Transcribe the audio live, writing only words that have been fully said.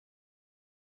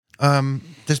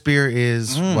This beer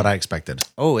is what I expected.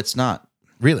 Oh, it's not.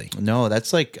 Really? No,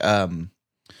 that's like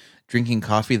drinking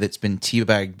coffee that's been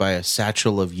teabagged by a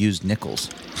satchel of used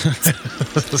nickels.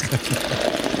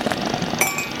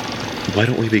 Why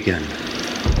don't we begin?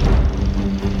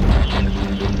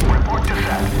 Report to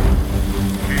set.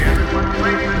 Okay, everyone,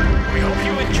 please. We hope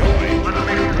you enjoy. Let's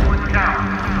make this one count.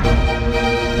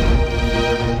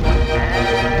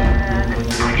 And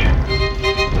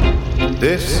action.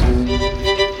 This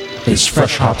is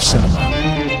Fresh Hop Cinema.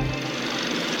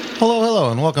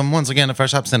 Hello, and welcome once again to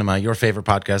Fresh Hop Cinema, your favorite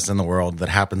podcast in the world that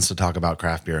happens to talk about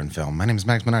craft beer and film. My name is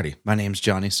Max Minardi. My name's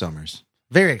Johnny Summers.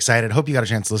 Very excited. Hope you got a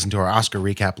chance to listen to our Oscar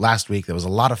recap last week. That was a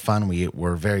lot of fun. We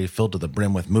were very filled to the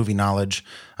brim with movie knowledge.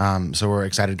 So we're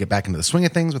excited to get back into the swing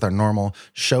of things with our normal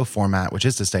show format, which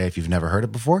is to say, if you've never heard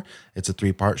it before, it's a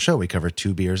 3-part show. We cover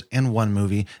 2 beers and 1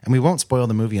 movie, and we won't spoil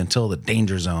the movie until the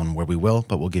danger zone, where we will,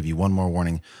 but we'll give you one more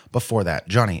warning before that.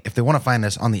 Johnny, if they want to find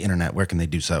us on the internet, where can they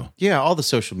do so? Yeah, all the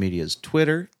social medias,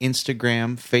 Twitter,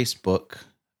 Instagram, Facebook.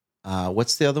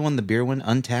 What's the other one? The beer one?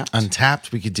 Untapped?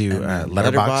 Untapped. We could do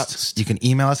Letterboxd. You can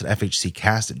email us at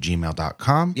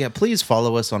fhccast@gmail.com. Yeah, please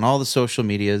follow us on all the social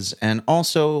medias. And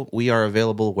also, we are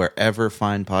available wherever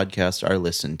fine podcasts are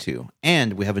listened to.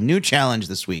 And we have a new challenge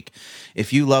this week.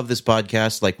 If you love this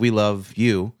podcast like we love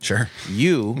you, Sure.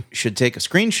 you should take a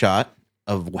screenshot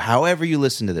of however you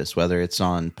listen to this, whether it's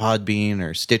on Podbean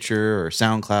or Stitcher or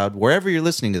SoundCloud, wherever you're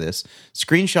listening to this,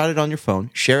 screenshot it on your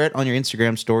phone, share it on your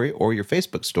Instagram story or your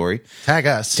Facebook story. Tag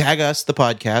us, the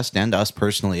podcast, and us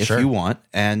personally if you want,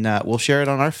 and we'll share it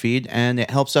on our feed, and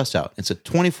it helps us out. It's a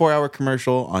 24-hour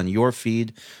commercial on your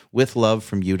feed with love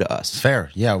from you to us.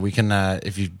 Fair. Yeah, we can,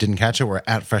 if you didn't catch it, we're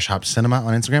at Fresh Hop Cinema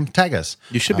on Instagram. Tag us.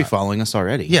 You should be following us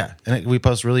already. Yeah, and we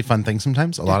post really fun things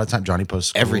sometimes. A lot of time, Johnny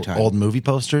posts Every time. old movie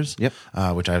posters, Yep.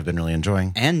 Which I've been really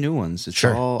enjoying. And new ones. It's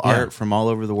Sure. all Yeah. art from all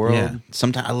over the world. Yeah.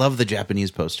 Sometimes I love the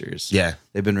Japanese posters. Yeah.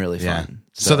 They've been really Yeah. fun.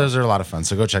 So those are a lot of fun.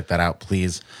 So go check that out,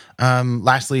 please.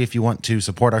 Lastly, if you want to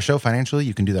support our show financially,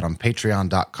 you can do that on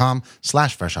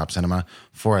patreon.com/freshhopcinema.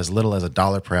 For as little as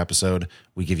 $1 per episode,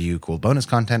 we give you cool bonus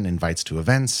content, invites to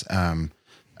events, and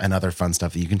other fun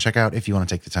stuff that you can check out if you want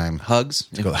to take the time. Hugs.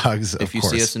 To go hugs, If of you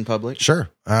course. see us in public. Sure.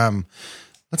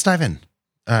 Let's dive in.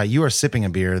 You are sipping a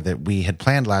beer that we had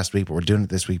planned last week, but we're doing it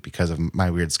this week because of my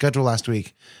weird schedule last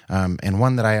week, and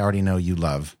one that I already know you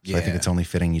love. So I think Yeah. it's only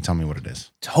fitting you tell me what it is.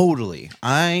 Totally.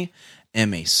 I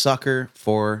am a sucker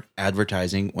for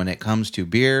advertising when it comes to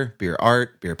beer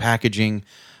art, beer packaging.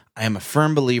 I am a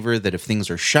firm believer that if things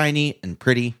are shiny and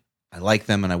pretty, I like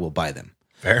them and I will buy them.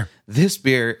 Fair. This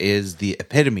beer is the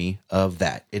epitome of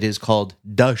that. It is called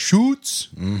Deschutes.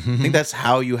 I think that's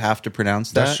how you have to pronounce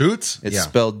that. Deschutes? It's Yeah.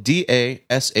 spelled Dashootz.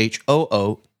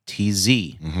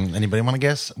 Anybody want to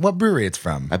guess what brewery it's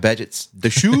from? I bet it's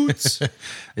Deschutes.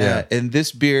 Yeah. And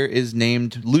this beer is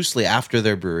named loosely after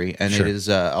their brewery, and Sure. it is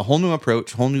a whole new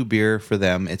approach, whole new beer for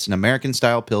them. It's an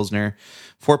American-style Pilsner,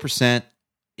 4%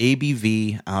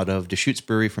 ABV out of Deschutes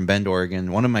Brewery from Bend,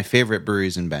 Oregon. One of my favorite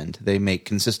breweries in Bend. They make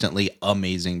consistently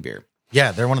amazing beer.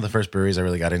 Yeah, they're one of the first breweries I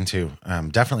really got into.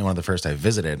 Definitely one of the first I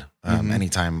visited.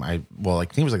 Anytime I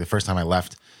think it was like the first time I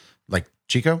left, like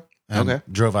Chico. Okay.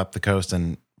 Drove up the coast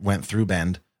and went through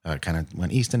Bend, kind of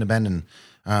went east into Bend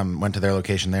and went to their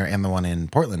location there and the one in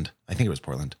Portland. I think it was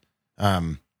Portland.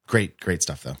 Great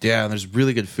stuff though. Yeah, and there's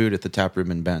really good food at the Tap Room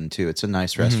in Bend, too. It's a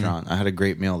nice restaurant. I had a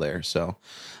great meal there. So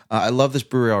I love this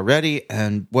brewery already.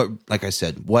 And like I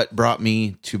said, what brought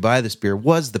me to buy this beer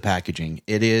was the packaging.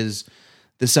 It is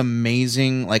this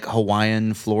amazing, like,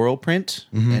 Hawaiian floral print.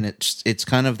 And it's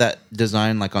kind of that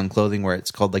design, like on clothing, where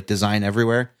it's called like design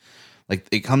everywhere. Like,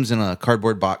 it comes in a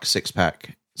cardboard box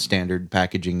 6-pack standard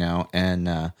packaging now. And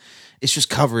it's just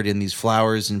covered in these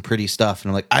flowers and pretty stuff. And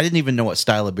I'm like, I didn't even know what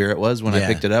style of beer it was when I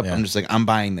picked it up. Yeah. I'm just like, I'm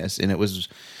buying this. And it was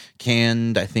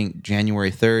canned, I think,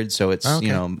 January 3rd. So it's,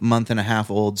 month and a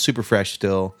half old, super fresh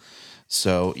still.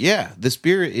 So, yeah, this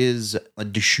beer is a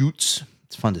Deschutes.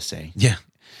 It's fun to say. Yeah.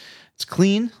 It's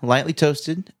clean, lightly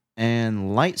toasted,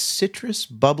 and light citrus,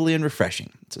 bubbly, and refreshing.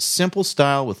 It's a simple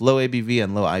style with low ABV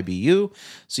and low IBU,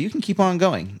 so you can keep on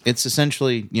going. It's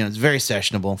essentially, it's very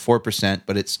sessionable, 4%,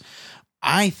 but it's,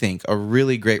 I think, a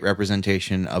really great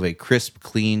representation of a crisp,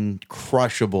 clean,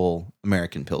 crushable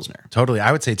American Pilsner. Totally.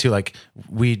 I would say too, like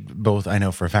we both, I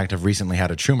know for a fact, have recently had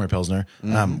a Trumer Pilsner,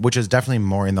 which is definitely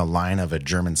more in the line of a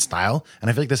German style. And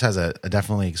I feel like this has a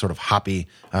definitely sort of hoppy,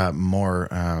 more,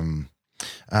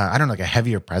 I don't know, like a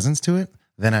heavier presence to it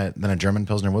than a German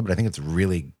Pilsner would, but I think it's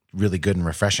really good and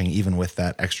refreshing, even with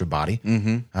that extra body.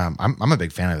 I'm a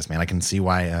big fan of this, man. I can see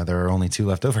why there are only 2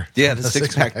 left over. Yeah, the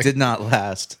 6-pack did not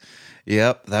last.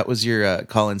 Yep, that was your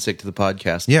call in sick to the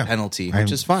podcast penalty, which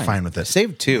I'm is fine. fine with it.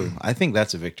 Saved 2. I think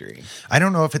that's a victory. I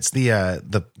don't know if it's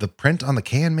the print on the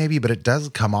can maybe, but it does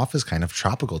come off as kind of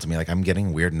tropical to me. Like I'm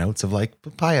getting weird notes of like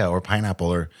papaya or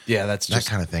pineapple or Yeah, that's that just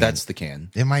kind of thing. That's the can.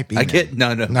 It might be. I man. get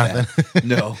no, Nothing.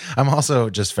 no. I'm also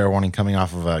just fair warning coming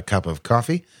off of a cup of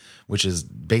coffee, which is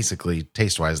basically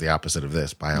taste wise the opposite of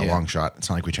this by a long shot. It's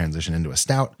not like we transitioned into a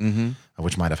stout,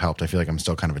 which might have helped. I feel like I'm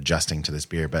still kind of adjusting to this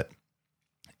beer, but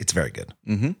it's very good.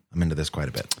 I'm into this quite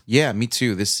a bit. Yeah, me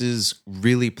too. This is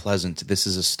really pleasant. This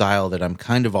is a style that I'm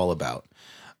kind of all about.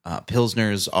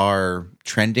 Pilsners are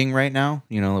trending right now.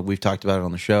 You know, we've talked about it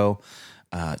on the show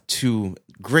to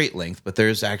great length, but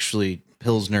there's actually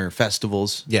Pilsner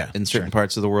festivals in certain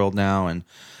parts of the world now. And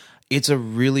it's a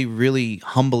really, really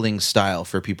humbling style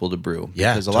for people to brew.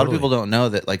 Yeah, because a lot of people don't know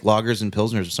that like lagers and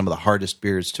Pilsners are some of the hardest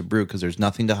beers to brew because there's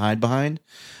nothing to hide behind.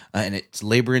 And it's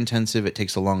labor intensive. It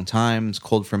takes a long time. It's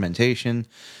cold fermentation.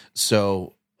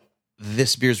 So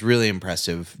this beer is really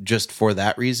impressive just for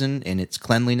that reason. And its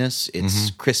cleanliness,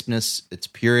 its crispness, its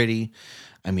purity.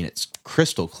 I mean, it's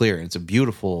crystal clear. It's a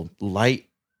beautiful, light,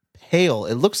 pale.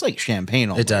 It looks like champagne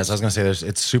almost. It does. I was going to say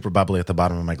it's super bubbly at the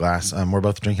bottom of my glass. We're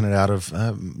both drinking it out of,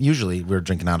 usually we're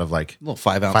drinking out of like Little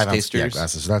 5 ounce tasters.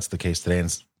 Glasses. So that's the case today. And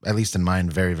it's, at least in mine,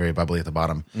 very, very bubbly at the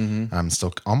bottom.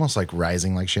 Still almost like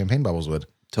rising like champagne bubbles would.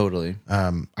 Totally. I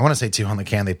want to say too on the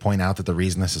can, they point out that the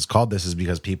reason this is called this is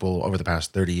because people over the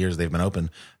past 30 years they've been open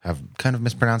have kind of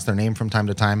mispronounced their name from time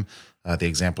to time. The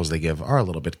examples they give are a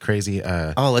little bit crazy.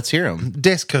 Let's hear them.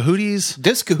 Des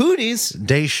Cahooties,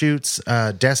 Day Shoots,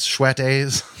 Des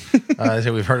Schwettes.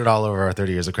 So we've heard it all over our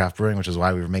 30 years of craft brewing, which is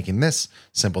why we were making this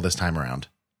simple this time around.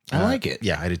 I like it.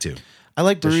 Yeah, I do too. I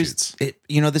like Shoots.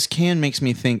 breweries. This can makes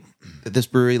me think that this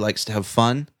brewery likes to have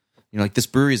fun. Like this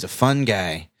brewery is a fun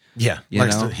guy. Yeah,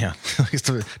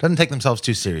 doesn't take themselves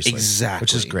too seriously. Exactly.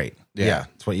 Which is great. Yeah,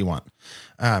 it's what you want.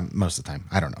 Most of the time.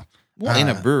 I don't know. Well, in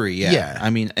a brewery, yeah.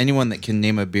 I mean, anyone that can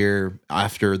name a beer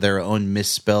after their own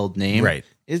misspelled name, right?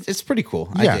 It's pretty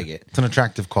cool. I dig it. It's an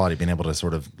attractive quality, being able to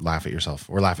sort of laugh at yourself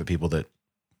or laugh at people that,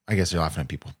 I guess you're laughing at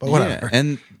people, but whatever. Yeah.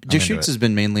 And Deschutes has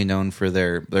been mainly known for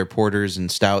their porters and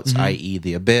stouts, i.e.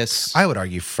 the Abyss. I would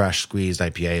argue fresh squeezed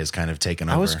IPA is kind of taken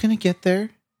over. I was going to get there.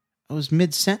 I was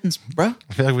mid-sentence, bro.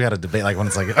 I feel like we had a debate like when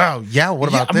it's like, oh, yeah, what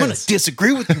about I'm this? going to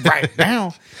disagree with you right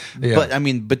now. But, I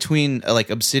mean, between like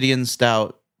Obsidian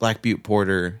Stout, Black Butte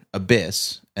Porter,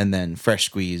 Abyss, and then fresh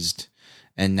squeezed,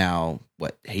 and now,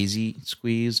 hazy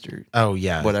squeezed or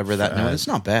whatever that no, it's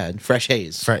not bad. Fresh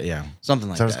haze. Is Something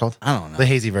like that. what it's called? I don't know. The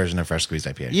hazy version of fresh squeezed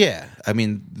IPA. Yeah. I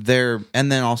mean,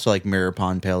 and then also like Mirror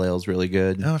Pond Pale Ale is really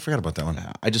good. Oh, I forgot about that one.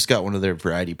 I just got one of their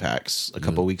variety packs a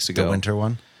couple weeks ago. The winter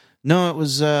one? No, it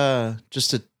was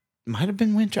might have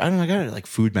been winter. I don't know. I got it at like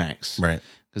Food Max. Right.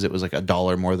 Because it was like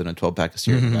 $1 more than a 12-pack of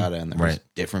Sierra Nevada, and there was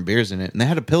different beers in it. And they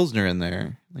had a Pilsner in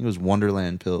there. I think it was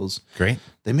Wonderland Pils. Great.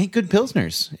 They make good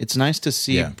Pilsners. It's nice to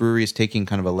see breweries taking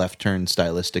kind of a left turn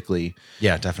stylistically.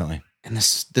 Yeah, definitely. And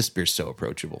this beer's so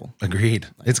approachable. Agreed.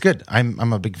 It's good. I'm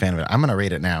a big fan of it. I'm going to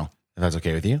rate it now, if that's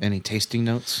okay with you. Any tasting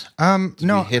notes? No.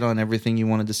 We hit on everything you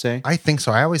wanted to say? I think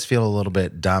so. I always feel a little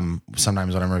bit dumb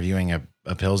sometimes when I'm reviewing a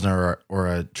Pilsner or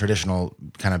a traditional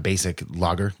kind of basic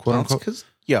lager, quote unquote. Because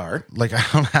you are. Like, I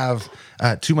don't have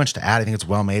too much to add. I think it's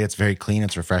well made. It's very clean.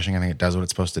 It's refreshing. I think it does what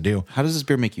it's supposed to do. How does this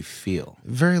beer make you feel?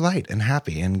 Very light and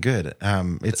happy and good.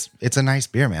 It's a nice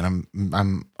beer, man.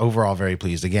 I'm overall very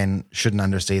pleased. Again, shouldn't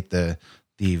understate the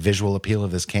visual appeal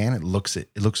of this can. It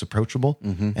looks approachable,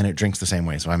 and it drinks the same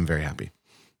way. So I'm very happy.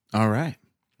 All right,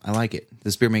 I like it.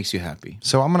 This beer makes you happy.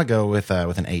 So I'm gonna go with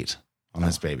an 8 on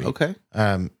this baby. Okay.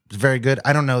 It's very good.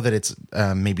 I don't know that it's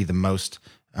maybe the most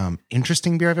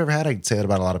interesting beer I've ever had. I'd say that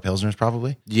about a lot of Pilsners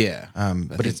probably. Yeah.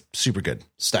 But it's super good.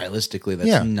 Stylistically,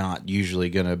 that's not usually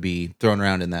going to be thrown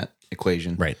around in that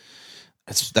equation. Right.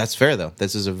 That's fair, though.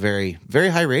 This is a very, very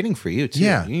high rating for you, too.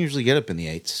 Yeah. You usually get up in the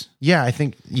 8s. Yeah, I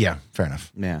think, fair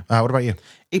enough. Yeah. What about you?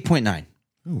 8.9.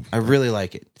 I really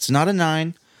like it. It's not a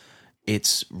 9.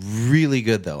 It's really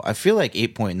good, though. I feel like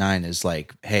 8.9 is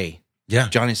like, hey,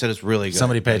 Johnny said it's really good.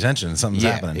 Somebody pay attention. Something's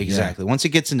happening. Exactly. Once it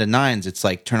gets into 9s, it's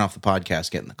like turn off the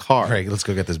podcast, get in the car. Right, let's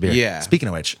go get this beer. Yeah. Speaking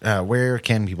of which, where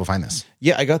can people find this?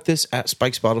 Yeah, I got this at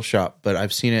Spike's Bottle Shop, but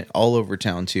I've seen it all over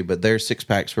town too. But their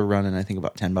 6-packs were running, I think,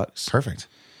 about $10. Perfect.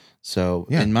 So,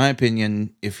 in my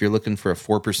opinion, if you're looking for a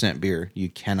 4% beer, you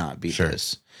cannot beat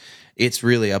this. It's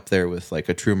really up there with like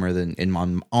a Trumer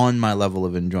on my level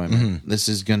of enjoyment. This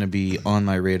is going to be on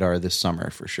my radar this summer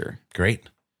for sure. Great.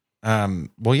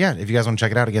 Well, yeah, if you guys want to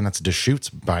check it out, again, that's Deschutes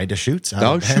by Deschutes.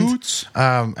 Deschutes.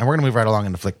 And we're going to move right along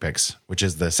into Flick Picks, which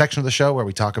is the section of the show where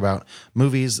we talk about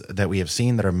movies that we have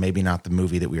seen that are maybe not the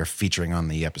movie that we are featuring on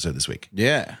the episode this week.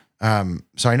 Yeah.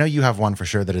 So I know you have one for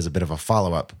sure that is a bit of a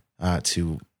follow-up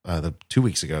to the 2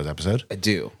 weeks ago's episode. I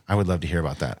do. I would love to hear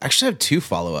about that. I actually have 2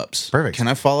 follow-ups. Perfect. Can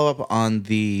I follow up on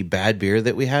the bad beer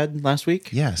that we had last week?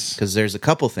 Yes. Because there's a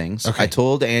couple things. Okay. I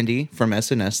told Andy from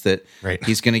SNS that Right.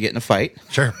 he's going to get in a fight.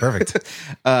 Sure, perfect.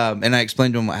 And I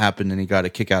explained to him what happened, and he got a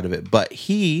kick out of it. But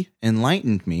he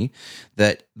enlightened me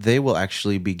that they will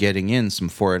actually be getting in some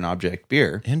foreign object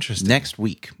beer Interesting. next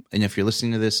week. And if you're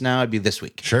listening to this now, it'd be this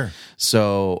week. Sure.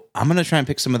 So I'm going to try and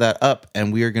pick some of that up,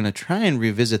 and we are going to try and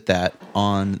revisit that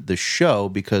on the show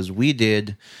because we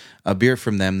did a beer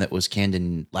from them that was canned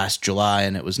in last July,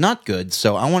 and it was not good.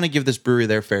 So I want to give this brewery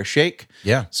their fair shake.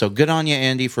 Yeah. So good on you,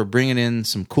 Andy, for bringing in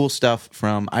some cool stuff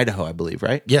from Idaho, I believe,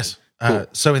 right? Yes.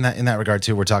 So in that regard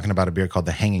too, we're talking about a beer called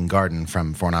the Hanging Garden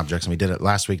from Foreign Objects, and we did it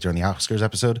last week during the Oscars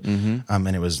episode.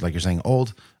 And it was, like you're saying,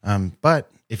 old.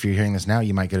 But if you're hearing this now,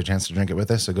 you might get a chance to drink it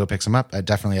with us. So go pick some up.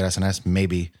 Definitely at SNS,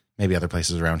 maybe other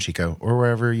places around Chico or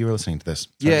wherever you were listening to this.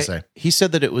 It's hard to say. He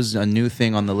said that it was a new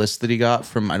thing on the list that he got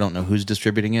from, I don't know who's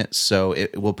distributing it, so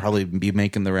it will probably be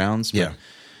making the rounds. But,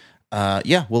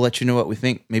 we'll let you know what we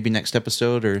think maybe next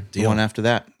episode or the one after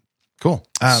that. Cool.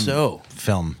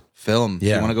 Film.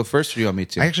 Yeah. Do you want to go first or do you want me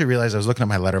to? I actually realized I was looking at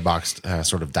my Letterboxd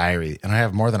sort of diary, and I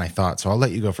have more than I thought. So I'll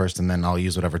let you go first, and then I'll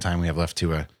use whatever time we have left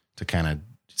to kind of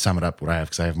sum it up what I have,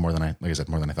 because I have more than I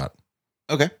thought.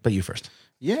 Okay. But you first.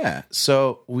 Yeah.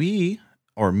 So me,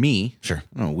 Sure.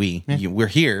 we're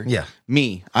here. Yeah.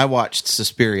 I watched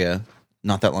Suspiria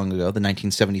not that long ago, the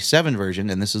 1977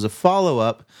 version, and this is a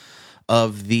follow-up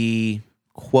of the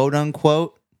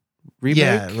quote-unquote remake.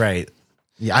 Yeah, right.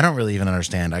 Yeah, I don't really even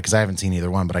understand because I haven't seen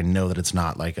either one, but I know that it's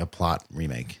not like a plot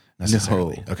remake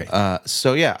necessarily. No. Okay.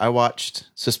 I watched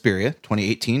Suspiria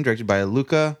 2018, directed by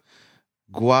Luca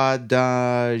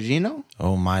Guadagnino.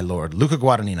 Oh my lord, Luca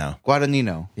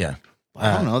Guadagnino. Yeah.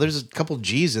 I don't know. There's a couple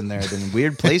G's in there in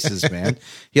weird places, man.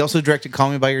 He also directed Call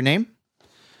Me by Your Name,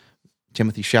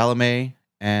 Timothy Chalamet,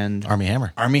 and Armie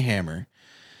Hammer.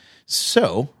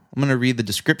 So I'm going to read the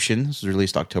description. This was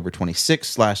released October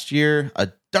 26th last year.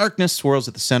 A darkness swirls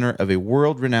at the center of a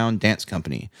world-renowned dance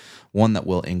company, one that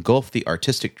will engulf the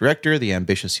artistic director, the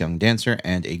ambitious young dancer,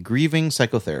 and a grieving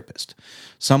psychotherapist.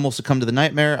 Some will succumb to the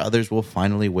nightmare, others will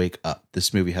finally wake up.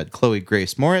 This movie had Chloe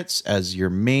Grace Moretz as your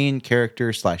main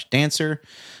character / dancer,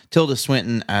 Tilda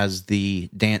Swinton as the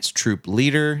dance troupe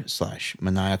leader /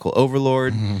 maniacal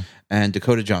overlord, and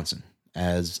Dakota Johnson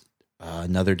as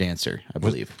another dancer, I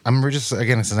believe. I'm just,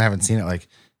 again, since I haven't seen it, like,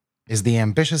 is the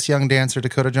ambitious young dancer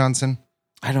Dakota Johnson?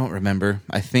 I don't remember.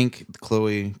 I think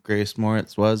Chloe Grace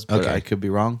Moretz was, but Okay. I could be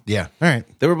wrong. Yeah. All right.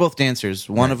 They were both dancers.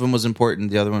 One of them was important.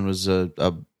 The other one was a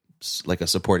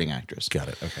supporting actress. Got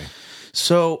it. Okay.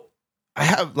 So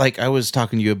I was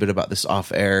talking to you a bit about this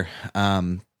off air.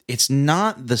 It's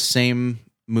not the same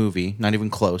movie, not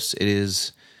even close. It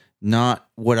is not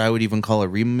what I would even call a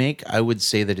remake. I would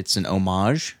say that it's an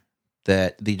homage,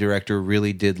 that the director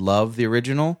really did love the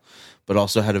original, but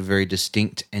also had a very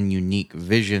distinct and unique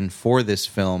vision for this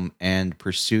film and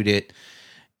pursued it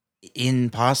in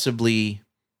possibly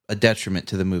a detriment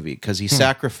to the movie, because he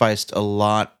sacrificed a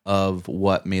lot of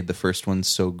what made the first one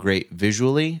so great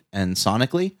visually and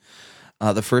sonically.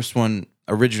 The first one,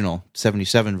 original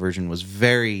 77 version, was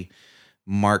very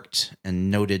marked and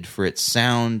noted for its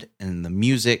sound and the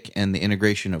music and the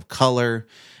integration of color.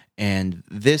 And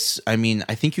this, I mean,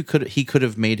 I think he could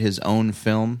have made his own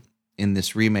film in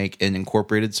this remake and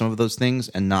incorporated some of those things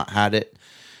and not had it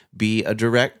be a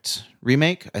direct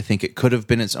remake. I think it could have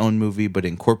been its own movie, but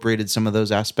incorporated some of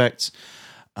those aspects.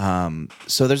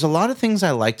 So there's a lot of things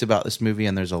I liked about this movie,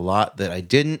 and there's a lot that I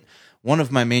didn't. One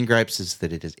of my main gripes is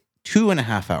that it is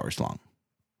 2.5 hours long.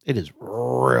 It is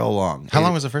real long. How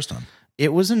long was the first one?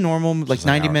 It was a normal, like Just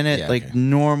an 90-minute, hour. Yeah, okay.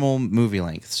 normal movie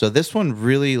length. So this one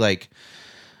really, I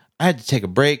had to take a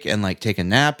break and take a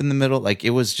nap in the middle. It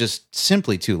was just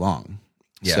simply too long.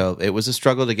 Yeah. So it was a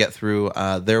struggle to get through.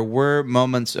 There were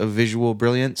moments of visual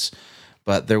brilliance,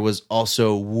 but there was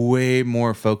also way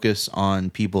more focus on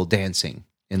people dancing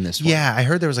in this one. Yeah, I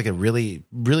heard there was a really,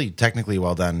 really technically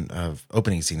well done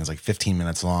opening scene. It's 15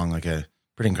 minutes long, a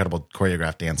pretty incredible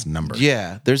choreographed dance number.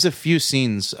 Yeah, there's a few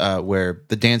scenes where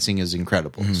the dancing is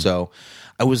incredible. So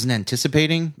I wasn't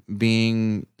anticipating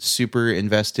being super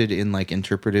invested in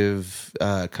interpretive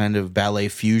kind of ballet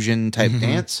fusion type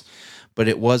dance, but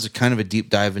it was kind of a deep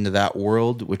dive into that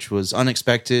world, which was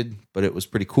unexpected, but it was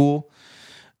pretty cool.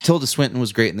 Tilda Swinton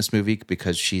was great in this movie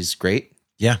because she's great.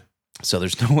 Yeah. So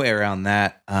there's no way around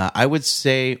that. I would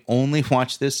say only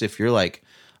watch this if you're like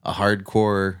a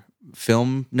hardcore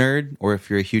film nerd, or if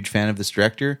you're a huge fan of this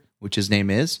director, which his name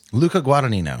is Luca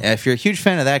Guadagnino. If you're a huge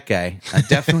fan of that guy,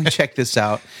 definitely check this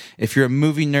out. If you're a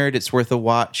movie nerd, it's worth a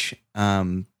watch.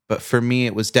 But for me,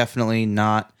 it was definitely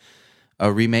not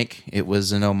a remake. It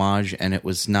was an homage, and it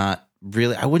was not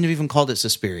really, I wouldn't have even called it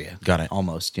Suspiria. Got it.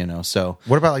 Almost, so.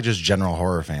 What about like just general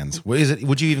horror fans?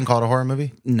 Would you even call it a horror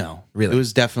movie? No. Really? It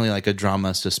was definitely like a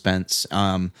drama suspense.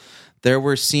 There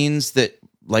were scenes that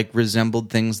like resembled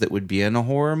things that would be in a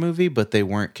horror movie, but they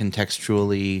weren't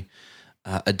contextually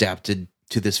adapted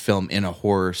to this film in a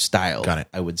horror style. Got it.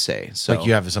 I would say. So Like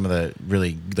you have some of the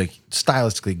really like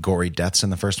stylistically gory deaths in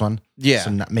the first one. Yeah.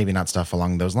 So maybe not stuff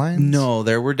along those lines. No,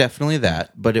 there were definitely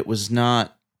that, but it was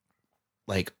not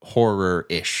like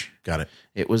horror-ish. Got it.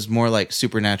 It was more like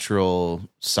supernatural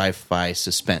sci-fi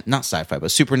suspense. Not sci-fi,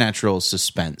 but supernatural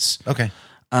suspense. Okay.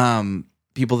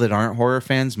 People that aren't horror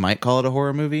fans might call it a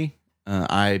horror movie.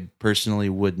 I personally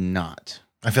would not.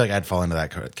 I feel like I'd fall into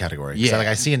that category. 'Cause Yeah.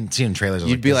 I see in trailers. I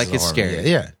was You'd be this like, is a it's horror scary. movie.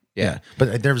 Yeah. Yeah.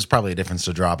 But there was probably a difference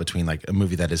to draw between like a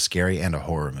movie that is scary and a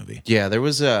horror movie. Yeah, there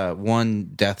was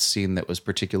one death scene that was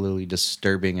particularly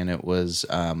disturbing, and it was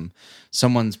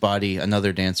someone's body,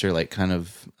 another dancer, like kind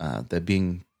of that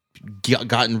being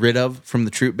gotten rid of from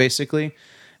the troupe, basically.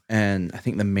 And I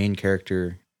think the main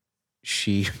character,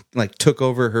 she like took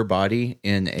over her body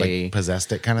in a Like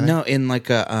possessed it kind of thing? no, in like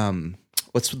a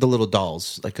what's the little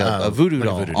dolls, like a voodoo like a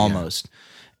doll voodoo, yeah. almost.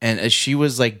 And as she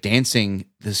was like dancing,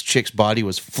 this chick's body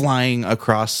was flying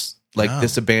across like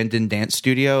this abandoned dance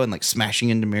studio and like smashing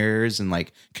into mirrors and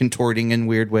like contorting in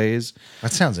weird ways.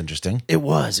 That sounds interesting. It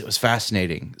was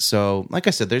fascinating. So, like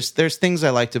I said, there's things I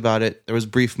liked about it. There was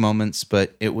brief moments,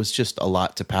 but it was just a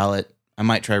lot to palate. I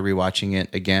might try rewatching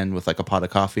it again with like a pot of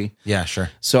coffee. Yeah,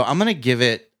 sure. So I'm gonna give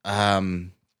it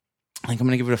I'm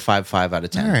gonna give it a 5 out of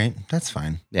 10. All right. That's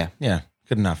fine. Yeah. Yeah.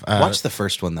 Good enough. Watch the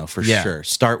first one though, for yeah. sure.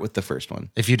 Start with the first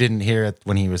one. If you didn't hear it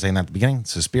when he was saying that at the beginning,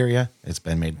 Suspiria, it's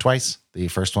been made twice. The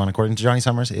first one, according to Johnny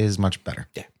Summers, is much better.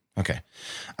 Yeah. Okay.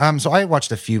 So I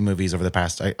watched a few movies over the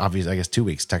past, obviously, I guess 2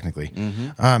 weeks, technically.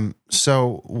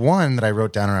 So one that I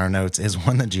wrote down in our notes is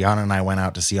one that Gianna and I went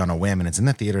out to see on a whim, and it's in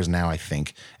the theaters now, I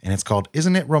think. And it's called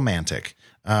Isn't It Romantic?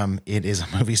 It is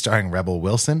a movie starring Rebel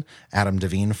Wilson, Adam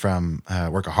Devine from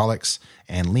Workaholics,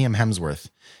 and Liam Hemsworth.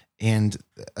 And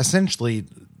essentially,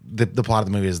 the plot of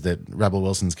the movie is that Rebel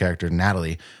Wilson's character,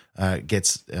 Natalie,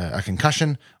 gets a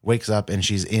concussion, wakes up, and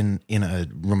she's in a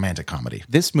romantic comedy.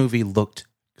 This movie looked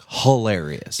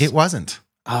hilarious. It wasn't.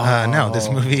 No, this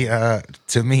movie,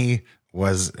 to me,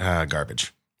 was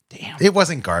garbage. Damn. It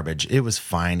wasn't garbage. It was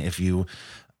fine if you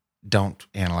don't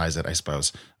analyze it, I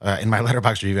suppose. In my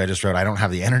Letterboxd review I just wrote, I don't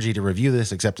have the energy to review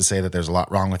this except to say that there's a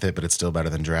lot wrong with it, but it's still better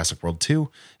than Jurassic World 2.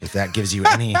 If that gives you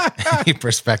any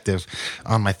perspective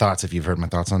on my thoughts, if you've heard my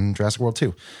thoughts on Jurassic World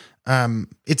 2.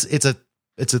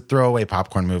 It's a throwaway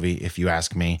popcorn movie, if you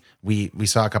ask me. We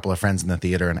saw a couple of friends in the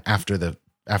theater, and after the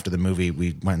movie,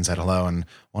 we went and said hello, and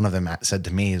one of them said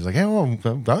to me, he was like, hey, well,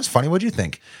 that was funny. What'd you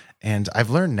think? And I've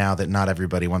learned now that not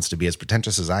everybody wants to be as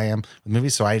pretentious as I am with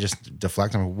movies, so I just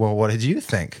deflect and well, what did you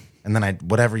think? And then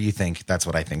whatever you think, that's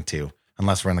what I think too,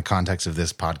 unless we're in the context of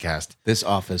this podcast. This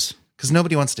Office. Because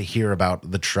nobody wants to hear about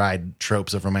the tried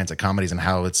tropes of romantic comedies and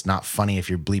how it's not funny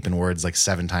if you're bleeping words like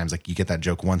 7 times. Like you get that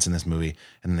joke once in this movie,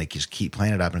 and then they just keep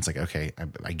playing it up, and it's like, okay,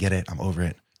 I get it. I'm over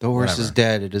it. The horse Whatever. is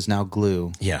dead. It is now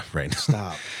glue. Yeah, right.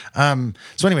 Stop.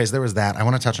 So anyways, there was that. I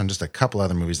want to touch on just a couple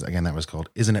other movies. Again, that was called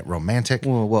Isn't It Romantic?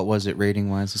 Well, what was it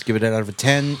rating wise? Let's give it out of a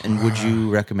 10. And would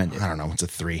you recommend it? I don't know. It's a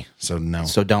 3, so no.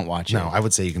 So don't watch it. No, I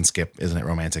would say you can skip Isn't It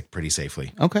Romantic pretty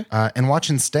safely. Okay. And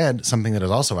watch instead something that is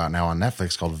also out now on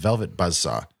Netflix called Velvet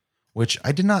Buzzsaw, which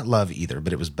I did not love either,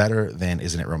 but it was better than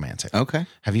Isn't It Romantic? Okay.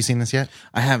 Have you seen this yet?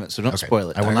 I haven't, so don't Okay.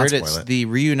 spoil it. I will I not heard spoil it's it. the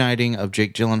reuniting of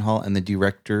Jake Gyllenhaal and the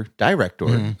director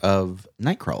of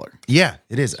Nightcrawler. Yeah,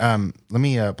 it is. Let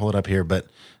me pull it up here, but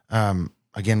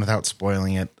again, without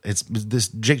spoiling it, it's this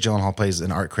Jake Gyllenhaal plays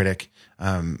an art critic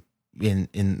in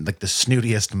like the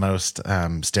snootiest, most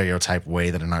stereotype way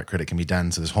that an art critic can be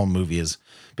done. So this whole movie is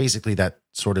basically that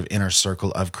sort of inner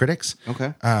circle of critics.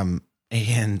 Okay.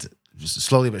 And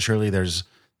slowly but surely, there's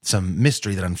some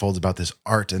mystery that unfolds about this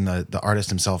art, and the artist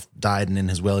himself died, and in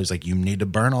his will, he's like, you need to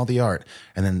burn all the art.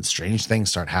 And then strange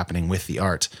things start happening with the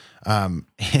art.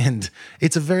 And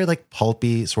it's a very like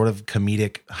pulpy, sort of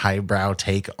comedic, highbrow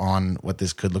take on what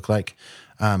this could look like.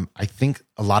 I think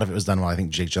a lot of it was done well. I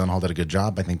think Jake Gyllenhaal did a good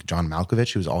job. I think John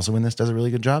Malkovich, who's also in this, does a really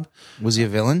good job. Was he a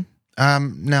villain?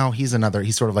 No, he's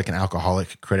sort of like an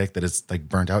alcoholic critic that is like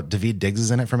burnt out. Daveed Diggs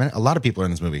is in it for a minute. A lot of people are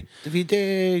in this movie. Daveed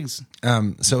Diggs.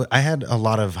 So I had a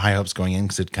lot of high hopes going in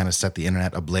because it kind of set the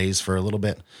internet ablaze for a little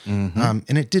bit. And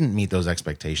it didn't meet those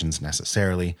expectations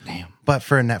necessarily. Damn. But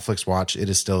for a Netflix watch, it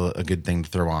is still a good thing to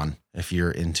throw on if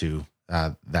you're into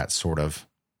that sort of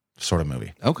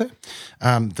movie. Okay.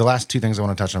 The last two things I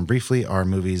want to touch on briefly are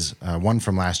movies. One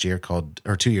from last year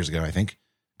 2 years ago, I think,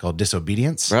 called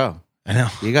Disobedience. Bro, I know.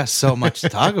 you got so much to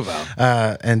talk about.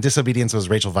 And Disobedience was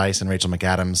Rachel Weisz and Rachel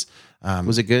McAdams.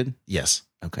 Was it good? Yes.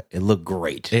 Okay. It looked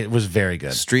great. It was very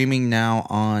good. Streaming now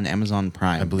on Amazon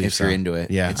Prime. I believe if so. you're into it.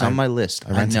 Yeah, It's on my list.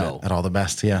 I rented know. it at All the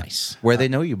Best. Yeah. Nice. Where they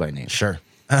know you by name. Sure.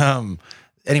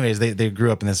 Anyways, they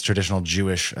grew up in this traditional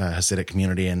Jewish Hasidic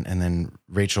community, and then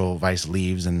Rachel Weisz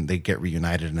leaves, and they get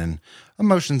reunited, and then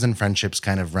emotions and friendships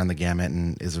kind of run the gamut,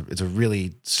 and it's a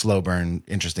really slow burn,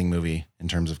 interesting movie in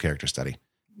terms of character study.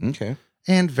 Okay.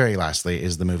 And very lastly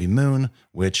is the movie Moon,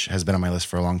 which has been on my list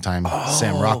for a long time.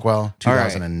 Sam Rockwell,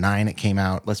 2009 it came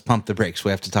out. Let's pump the brakes. We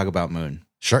have to talk about Moon.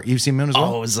 Sure, you've seen Moon as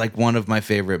well? Oh, it's like one of my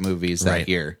favorite movies that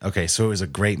year. Okay, so it was a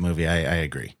great movie. I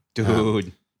agree.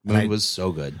 Dude, Moon was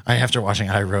so good. After watching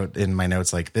it, I wrote in my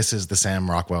notes, like, this is the Sam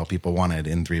Rockwell people wanted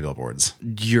in 3 Billboards.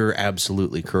 You're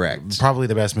absolutely correct. Probably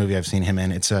the best movie I've seen him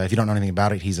in. It's if you don't know anything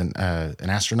about it, he's an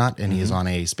astronaut, and he is on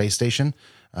a space station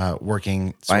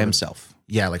working By himself.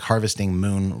 Yeah, like harvesting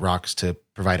moon rocks to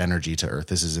provide energy to Earth.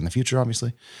 This is in the future,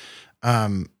 obviously.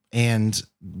 And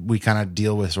we kind of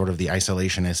deal with sort of the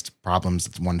isolationist problems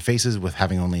that one faces with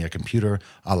having only a computer,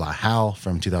 a la HAL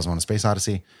from 2001: A Space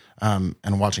Odyssey.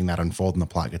 And watching that unfold, and the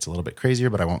plot gets a little bit crazier,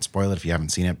 but I won't spoil it if you haven't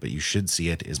seen it, but you should see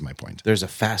it, is my point. There's a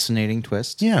fascinating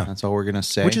twist. Yeah. That's all we're going to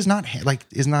say. Which is not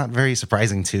very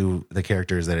surprising to the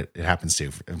characters that it happens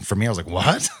to. For me, I was like,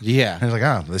 what? Yeah. I was like,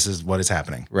 oh, this is what is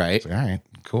happening. Right. It's like, all right,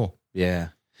 cool. Yeah.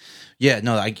 Yeah,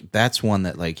 no, that's one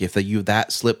that, like, if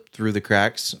that slipped through the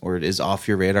cracks or it is off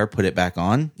your radar, put it back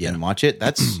on and watch it.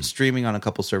 That's streaming on a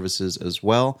couple services as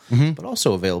well, but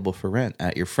also available for rent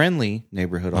at your friendly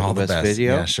neighborhood All the Best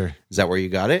Video. Yeah, sure. Is that where you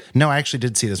got it? No, I actually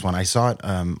did see this one. I saw it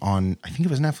on, I think it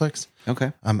was Netflix.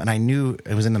 Okay. And I knew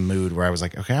it was in the mood where I was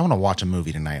like, okay, I want to watch a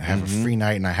movie tonight. I have a free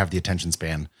night and I have the attention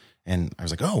span. And I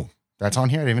was like, oh, that's on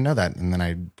here. I didn't even know that. And then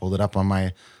I pulled it up on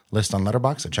my list on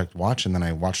Letterboxd. I checked watch, and then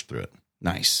I watched through it.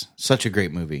 Nice. Such a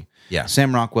great movie. Yeah.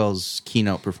 Sam Rockwell's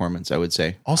keynote performance, I would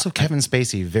say. Also, Kevin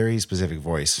Spacey, very specific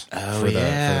voice for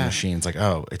the machine. It's like,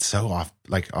 oh, it's so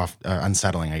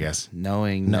unsettling, I guess.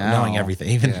 Knowing everything,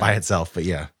 even by itself. But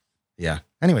yeah.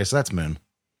 Anyway, so that's Moon.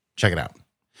 Check it out.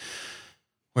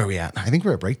 Where are we at? I think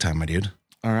we're at break time, my dude.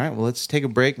 All right. Well, let's take a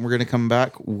break, and we're going to come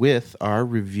back with our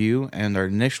review and our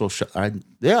initial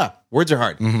words are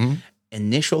hard.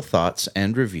 Initial thoughts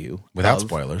and review without of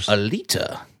spoilers.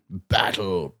 Alita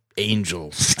Battle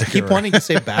Angel. I keep wanting to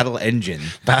say Battle Engine.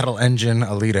 Battle Engine,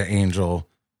 Alita Angel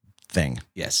thing.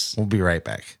 Yes. We'll be right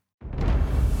back.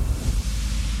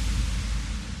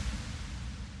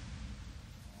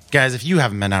 Guys, if you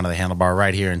haven't been down to the Handlebar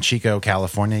right here in Chico,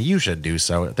 California, you should do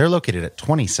so. They're located at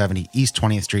 2070 East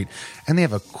 20th Street, and they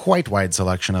have a quite wide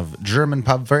selection of German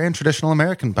pub fare and traditional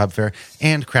American pub fare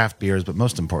and craft beers, but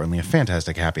most importantly, a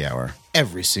fantastic happy hour.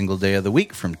 Every single day of the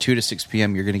week from 2 to 6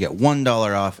 p.m., you're going to get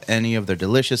 $1 off any of their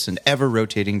delicious and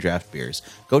ever-rotating draft beers.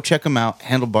 Go check them out.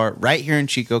 Handlebar right here in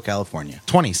Chico, California.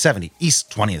 2070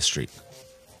 East 20th Street.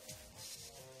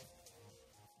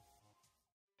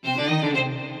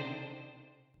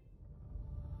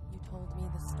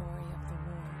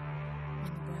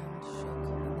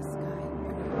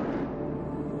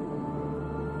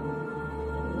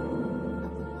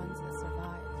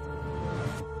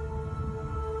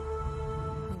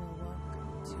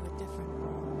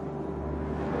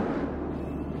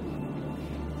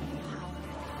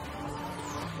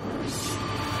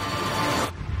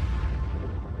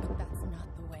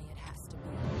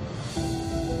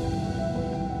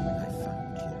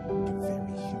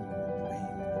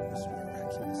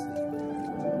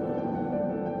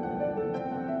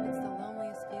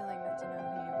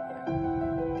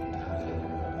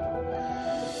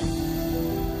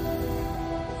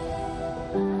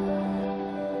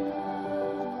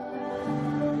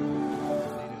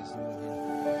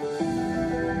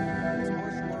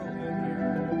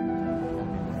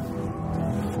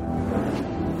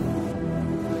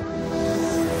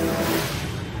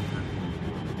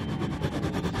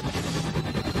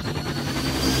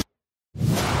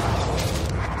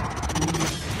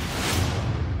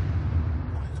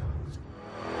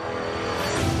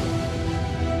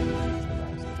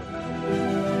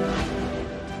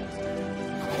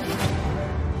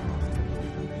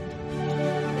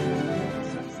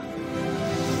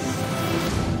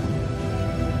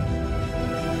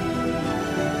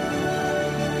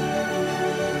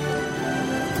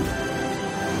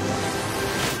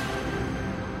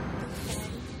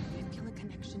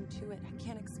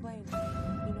 can't explain.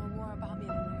 You know more about me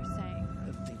than you're saying.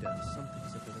 Alita, some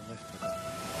things are better left without.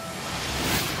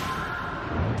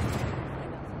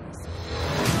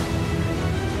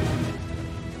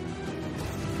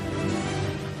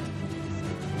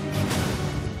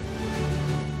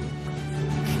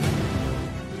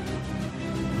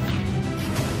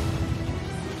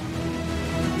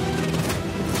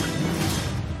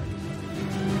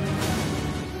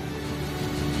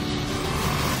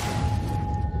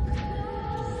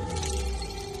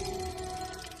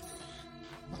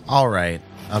 All right.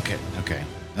 Okay.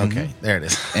 There it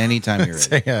is. Anytime you're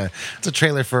ready. It's a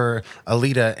trailer for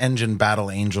Alita Engine Battle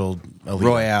Angel Alita.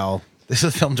 Royale. This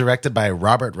is a film directed by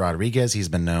Robert Rodriguez. He's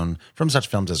been known from such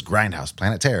films as Grindhouse,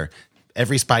 Planet Terror,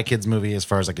 every Spy Kids movie, as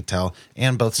far as I could tell,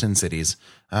 and both Sin Cities.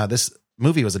 This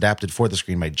movie was adapted for the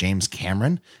screen by James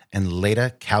Cameron and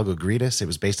Leda Kalgogridis. It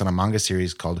was based on a manga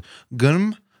series called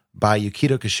Gunm by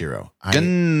Yukito Kishiro.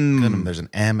 Gunm. There's an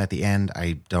M at the end.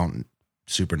 I don't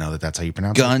super know that that's how you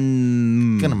pronounce it.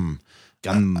 Gunm.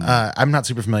 I'm not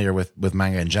super familiar with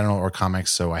manga in general or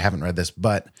comics, so I haven't read this,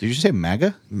 but... Did you say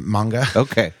MAGA? Manga.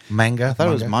 Okay. Manga. I thought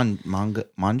it was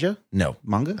manga? No.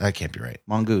 Manga? That can't be right.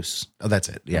 Mongoose. Oh, that's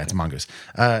it. Yeah, It's a mongoose.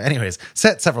 Anyways,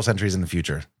 set several centuries in the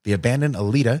future. The abandoned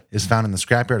Alita is found in the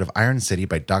scrapyard of Iron City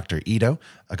by Dr. Ito,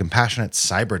 a compassionate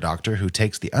cyber doctor who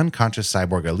takes the unconscious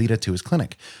cyborg Alita to his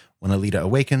clinic. When Alita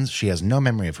awakens, she has no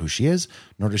memory of who she is,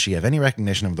 nor does she have any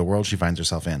recognition of the world she finds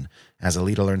herself in. As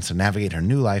Alita learns to navigate her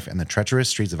new life in the treacherous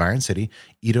streets of Iron City,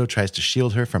 Ito tries to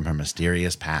shield her from her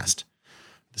mysterious past.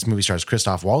 This movie stars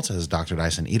Christoph Waltz as Dr.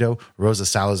 Dyson Ito, Rosa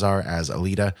Salazar as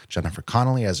Alita, Jennifer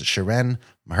Connelly as Shiren,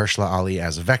 Mahershala Ali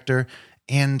as Vector,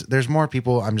 and there's more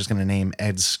people. I'm just going to name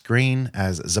Ed Skrein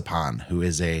as Zapan, who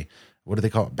is a... What do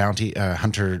they call it? Bounty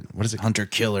hunter? What is it? Hunter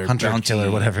killer. Hunter bounty, killer,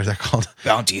 whatever they're called.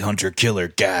 Bounty hunter killer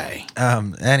guy.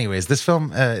 Anyways, this film,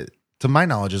 to my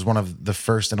knowledge, is one of the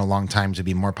first in a long time to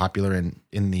be more popular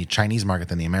in the Chinese market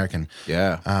than the American.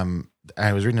 Yeah.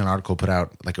 I was reading an article put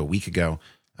out like a week ago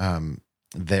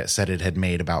that said it had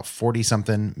made about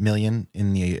 40-something million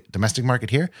in the domestic market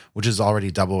here, which is already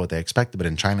double what they expected. But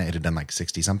in China, it had done like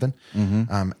 60-something.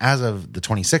 As of the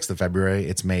 26th of February,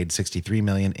 it's made 63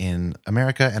 million in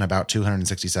America and about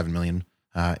 267 million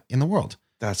in the world.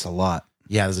 That's a lot.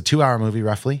 Yeah, there's a 2-hour movie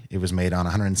roughly. It was made on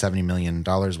 $170 million,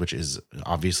 which is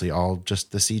obviously all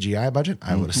just the CGI budget,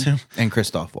 I would assume. And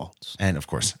Christoph Waltz. And of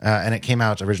course. And it came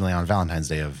out originally on Valentine's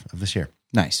Day of this year.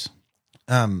 Nice.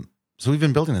 So we've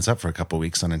been building this up for a couple of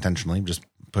weeks unintentionally, just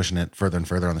pushing it further and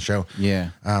further on the show.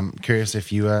 Yeah. Curious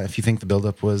if you think the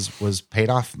buildup was paid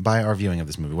off by our viewing of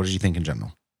this movie. What did you think in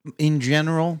general? In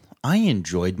general, I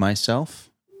enjoyed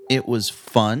myself. It was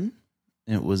fun.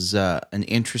 It was an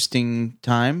interesting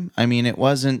time. I mean, it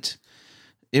was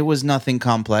nothing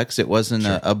complex. It wasn't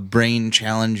a brain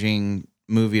challenging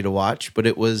movie to watch, but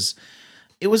it was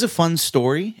a fun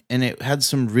story, and it had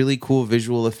some really cool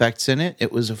visual effects in it.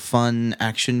 It was a fun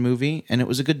action movie, and it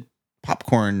was a good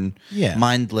popcorn,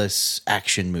 mindless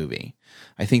action movie.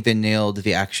 I think they nailed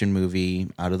the action movie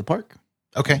out of the park.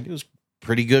 Okay. It was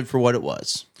pretty good for what it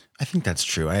was. I think that's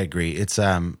true. I agree.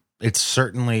 It's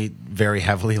certainly very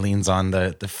heavily leans on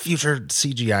the future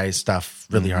CGI stuff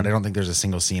really hard. I don't think there's a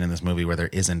single scene in this movie where there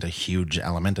isn't a huge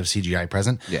element of CGI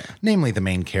present. Yeah. Namely the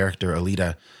main character,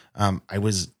 Alita. I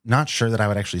was not sure that I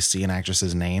would actually see an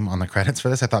actress's name on the credits for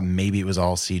this. I thought maybe it was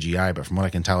all CGI, but from what I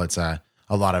can tell, it's a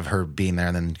lot of her being there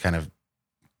and then kind of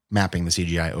mapping the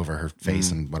CGI over her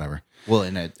face and whatever. Well,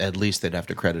 and at least they'd have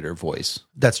to credit her voice.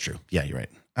 That's true. Yeah, you're right.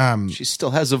 She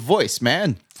still has a voice,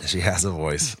 man. She has a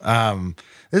voice.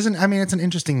 It's an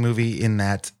interesting movie in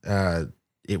that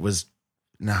it was.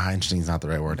 Interesting is not the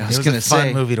right word. It was a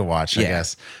fun movie to watch, I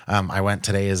guess. I went,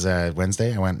 today is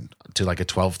Wednesday. I went to like a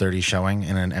 12:30 showing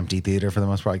in an empty theater for the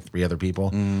most part, like 3 other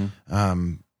people.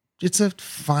 It's a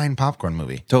fine popcorn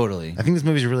movie. Totally. I think this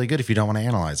movie's really good if you don't want to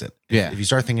analyze it. If you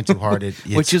start thinking too hard,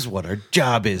 which is what our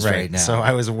job is right now. So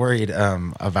I was worried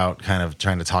about kind of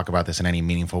trying to talk about this in any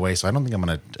meaningful way. So I don't think I'm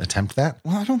going to attempt that.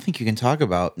 Well, I don't think you can talk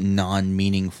about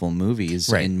non-meaningful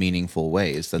movies in meaningful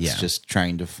ways. That's just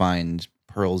trying to find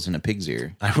pearls in a pig's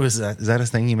ear. Is that a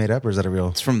thing you made up, or is that a real?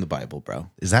 It's from the Bible, bro.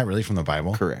 Is that really from the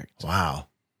Bible? Correct. Wow.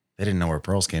 They didn't know where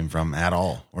pearls came from at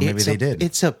all. Or maybe they did.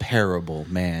 It's a parable,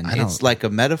 man. It's like a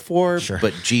metaphor,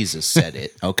 but Jesus said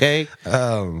it, okay?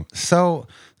 So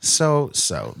this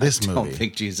movie. I don't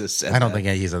think Jesus said that. I don't think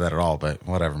he said that at all, but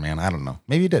whatever, man. I don't know.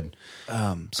 Maybe he did.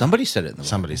 Somebody said it in the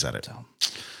Somebody said it.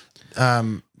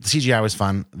 The CGI was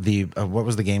fun. The what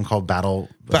was the game called? Battle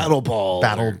Ball.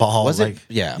 Battle Ball. Was it?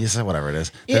 Yeah. You said whatever it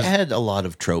is. It had a lot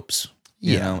of tropes.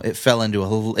 You Yeah. know, it fell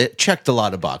into it checked a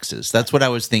lot of boxes. That's what I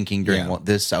was thinking during Yeah.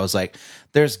 this. I was like,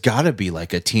 there's got to be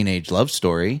like a teenage love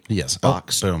story. Yes.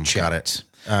 Box. Boom. checked. Got it.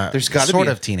 There's got to sort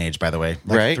be of teenage, by the way,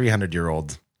 like Right?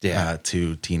 300-year-old Yeah.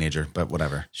 to teenager, but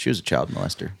whatever. She was a child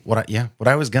molester. What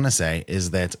I was gonna say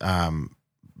is that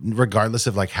regardless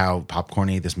of like how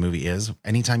popcorny this movie is,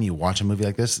 anytime you watch a movie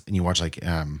like this and you watch like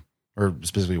or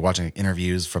specifically watching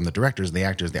interviews from the directors and the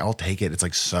actors, they all take it. It's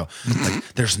like so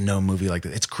like there's no movie like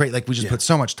that. It's great. Like we just put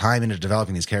so much time into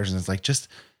developing these characters, and it's like just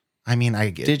I mean,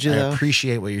 Did you, I though?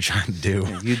 appreciate what you're trying to do.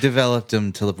 You developed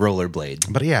them to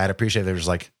rollerblade. But yeah, I'd appreciate if there was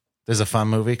like, there's a fun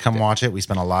movie, come watch it. We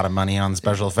spent a lot of money on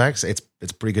special effects. It's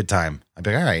a pretty good time. I'd be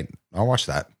like, all right, I'll watch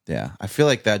that. Yeah, I feel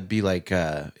like that'd be like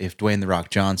if Dwayne the Rock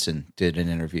Johnson did an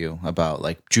interview about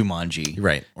like Jumanji,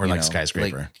 Right. Or you like know,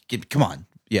 Skyscraper. Come on,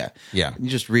 yeah, Yeah. You're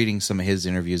just reading some of his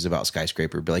interviews about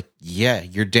Skyscraper, be like, yeah,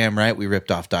 you're damn right. We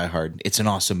ripped off Die Hard. It's an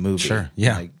awesome movie. Sure,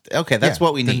 yeah. Like, okay, that's Yeah,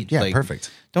 what we then- need. yeah, Like, perfect.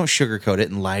 Don't sugarcoat it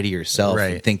and lie to yourself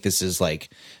and Right. think this is like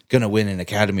gonna win an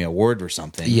Academy Award or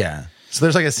something. Yeah. So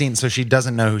there's like a scene. So she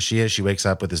doesn't know who she is. She wakes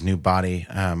up with this new body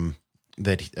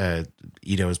that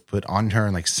Ito has put on her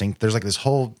and like synced. There's like this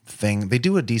whole thing. They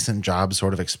do a decent job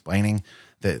sort of explaining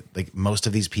that like most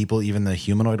of these people, even the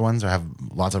humanoid ones, have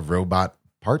lots of robot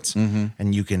parts,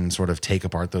 and you can sort of take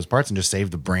apart those parts and just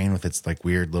save the brain with its like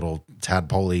weird little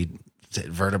tadpole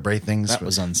vertebrae things. That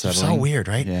was So unsettling. weird,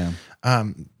 right? Yeah.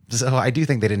 So I do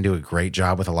think they didn't do a great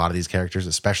job with a lot of these characters,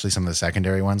 especially some of the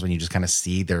secondary ones. When you just kind of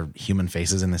see their human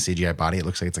faces in the CGI body, it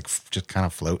looks like it's like just kind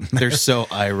of floating. They're so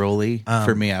eye rolly.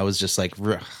 For me, I was just like,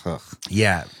 ugh.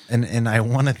 Yeah, and I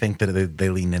want to think that they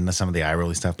leaned into some of the eye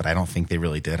rolly stuff, but I don't think they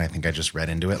really did. I think I just read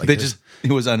into it. Like They there's- just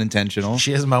it was unintentional.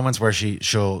 she has moments where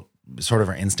she'll sort of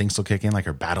her instincts will kick in, like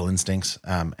her battle instincts.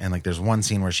 And like there's one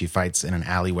scene where she fights in an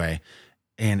alleyway,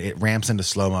 and it ramps into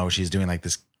slow mo. She's doing like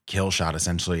this kill shot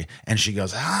essentially, and she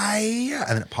goes hi-ya,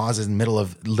 and then it pauses in the middle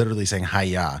of literally saying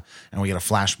hi-ya, and we get a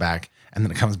flashback, and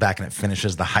then it comes back and it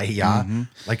finishes the hi-ya.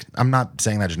 Like I'm not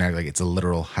saying that generically, like it's a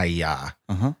literal hi-ya.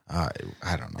 I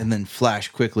don't know. And then flash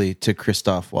quickly to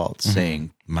Christoph Waltz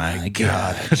saying, My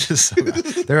God. It's just so good.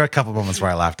 There are a couple moments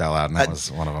where I laughed out loud, and that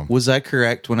was one of them. Was I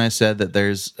correct when I said that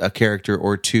there's a character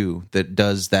or two that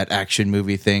does that action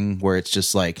movie thing where it's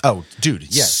just like, Oh, dude,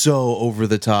 yes. so over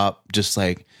the top, just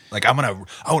like, Like I want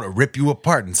to rip you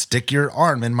apart and stick your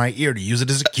arm in my ear to use it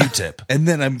as a Q-tip. and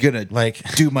then I'm gonna Like-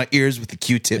 do my ears with the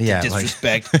Q-tip Yeah, to like-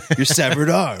 disrespect your severed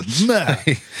arm.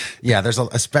 Yeah, there's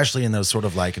especially in those sort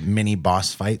of like mini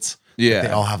boss fights. Yeah. they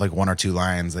all have like one or two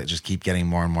lines that just keep getting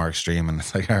more and more extreme, and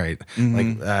it's like, all right,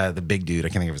 like the big dude, I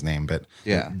can't think of his name, but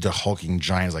Yeah. the hulking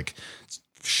giant is like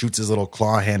shoots his little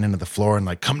claw hand into the floor and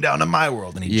like, come down to my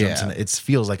world, and he jumps in. It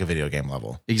feels like a video game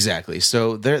level. Exactly.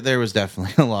 So there was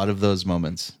definitely a lot of those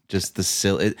moments. Just the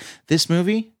silly. This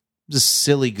movie was a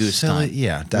silly goose Silly- time.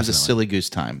 yeah, it was a definitely. silly goose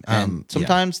time, and yeah.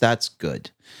 sometimes that's good.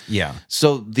 Yeah,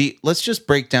 So let's just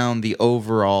break down the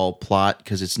overall plot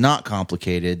because it's not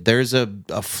complicated. There's a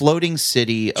floating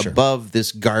city above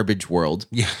this garbage world,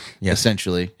 yeah,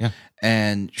 essentially. Yeah.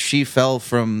 And she fell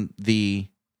from the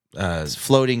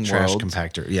floating trash world.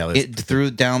 compactor. Yeah, It threw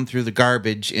down through the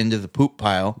garbage into the poop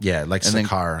pile. yeah, like And then-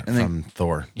 Sakaar and then- from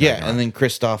Thor. Yeah, and then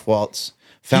Christoph Waltz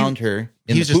found her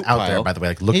in He's the just poop out pile. there, by the way,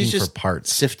 like looking He's for just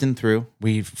parts. sifting through.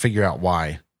 We figure out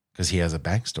why, because he has a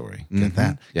backstory. Get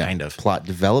that? Yeah, Kind of. plot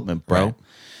development, bro. Right.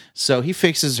 So he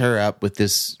fixes her up with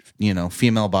this,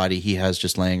 female body he has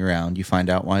just laying around. You find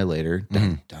out why later.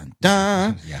 Dun, dun,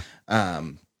 dun. Yeah.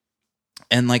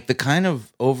 And like the kind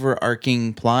of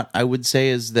overarching plot, I would say,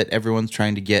 is that everyone's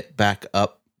trying to get back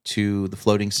up to the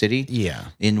floating city. Yeah.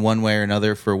 In one way or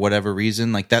another, for whatever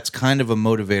reason. Like that's kind of a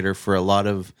motivator for a lot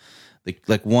of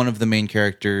like one of the main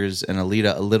characters and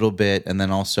Alita a little bit, and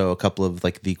then also a couple of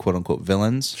like the quote unquote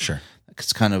villains. Sure.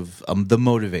 It's kind of the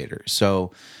motivator.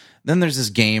 So then there's this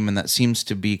game, and that seems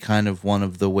to be kind of one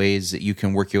of the ways that you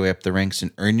can work your way up the ranks and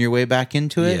earn your way back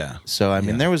into it. Yeah. So I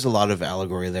mean, Yeah. there was a lot of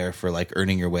allegory there for like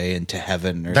earning your way into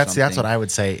heaven or That's something. what I would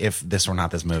say if this were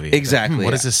not this movie. Exactly, What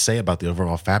does yeah. this say about the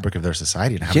overall fabric of their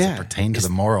society, and how does Yeah. it pertain to the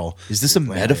moral? Is this a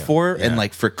metaphor Yeah. and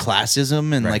like for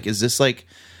classism and Right. like is this like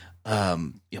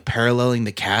paralleling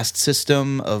the caste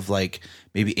system of like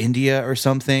maybe India or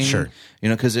something? Sure.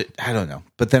 Because I don't know.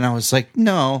 But then I was like,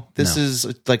 no, this No. is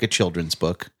like a children's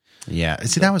book. Yeah.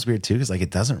 See, that was weird too, because like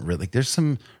it doesn't really. Like, there's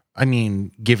some. I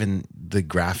mean, given the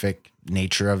graphic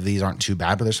nature of these aren't too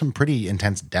bad, but there's some pretty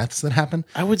intense deaths that happen.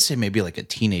 I would say maybe like a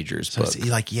teenager's So book. it's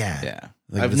like, yeah, Yeah.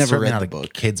 Like, I've it's never certainly read not the a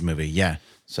book. kids movie. Yeah,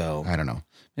 So I don't know.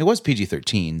 it was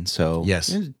PG-13. So Yes.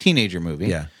 it's a teenager movie.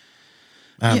 Yeah.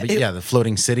 Yeah, But it- yeah, the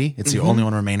floating city. It's the only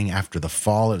one remaining after the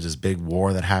fall. It was this big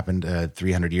war that happened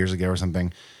 300 years ago or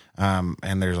something.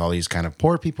 And there's all these kind of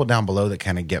poor people down below that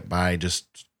kind of get by just,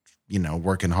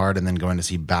 working hard and then going to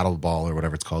see Battle Ball or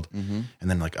whatever it's called. And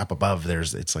then like up above,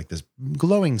 it's like this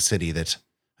glowing city that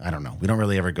I don't know. We don't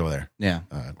really ever go there. Yeah.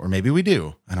 Or maybe we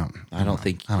do. I don't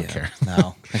care.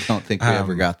 No, I don't think we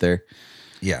ever got there.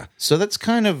 Yeah. So that's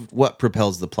kind of what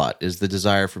propels the plot, is the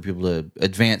desire for people to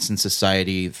advance in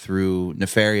society through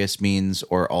nefarious means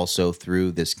or also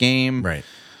through this game. Right.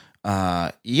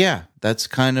 Yeah, that's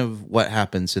kind of what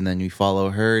happens. And then you follow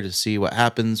her to see what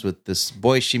happens with this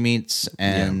boy she meets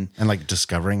and like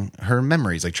discovering her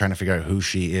memories, like trying to figure out who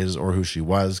she is or who she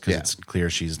was, because Yeah. it's clear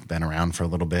she's been around for a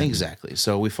little bit. Exactly.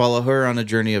 So we follow her on a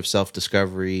journey of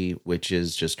self-discovery, which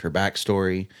is just her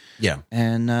backstory. Yeah.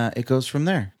 And it goes from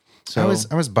there. So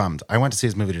I was bummed. I went to see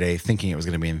this movie today thinking it was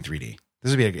going to be in 3D. This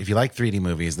would be if you like 3D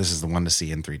movies, this is the one to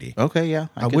see in 3D. okay, yeah.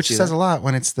 I could Which see says that. a lot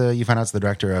when you find out it's the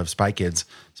director of Spy Kids,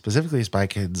 specifically Spy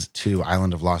Kids 2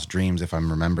 Island of Lost Dreams, if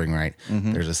I'm remembering right.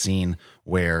 There's a scene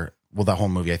where, that whole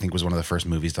movie I think was one of the first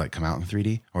movies to like come out in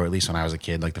 3D, or at least when I was a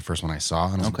kid, like the first one I saw.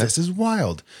 And I was like, this is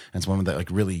wild. And it's one that like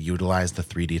really utilized the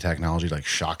 3D technology to like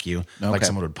shock you. Like Okay.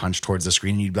 someone would punch towards the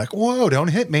screen and you'd be like, whoa, don't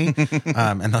hit me.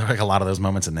 And like a lot of those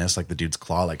moments in this, like the dude's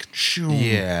claw, like shoo.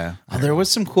 Yeah. Oh, there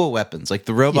was some cool weapons. Like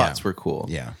the robots were cool.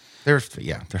 Yeah. They're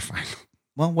fine.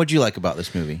 Well, what'd you like about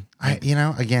this movie?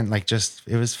 Again, like just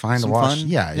it was fine Some to watch. fun?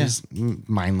 Yeah, it was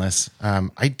mindless.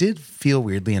 I did feel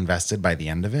weirdly invested by the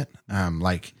end of it.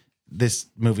 Like this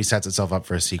movie sets itself up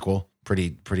for a sequel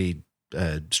pretty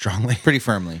strongly, Pretty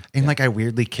firmly. and like I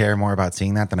weirdly care more about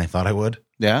seeing that than I thought I would.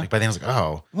 Yeah. Like by then I was like,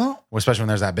 oh, Well, especially when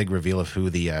there's that big reveal of who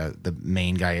the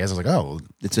main guy is. I was like, oh,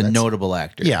 it's a notable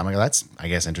actor. yeah. I'm like, that's I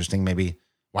guess interesting. Maybe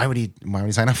why would he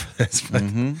sign up for this? But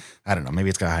I don't know. Maybe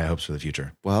it's got high hopes for the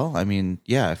future. Well, I mean,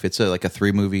 yeah, if it's a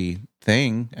 3-movie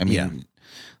thing, I mean,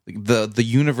 Yeah. the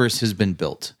universe has been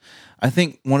built. I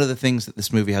think one of the things that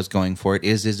this movie has going for it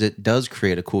is it does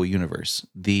create a cool universe.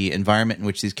 The environment in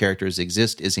which these characters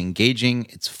exist is engaging,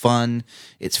 it's fun,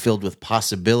 it's filled with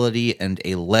possibility and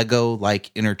a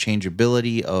Lego-like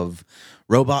interchangeability of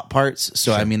robot parts.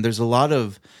 So, I mean, there's a lot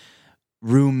of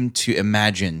room to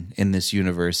imagine in this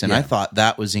universe, and I thought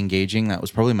that was engaging. That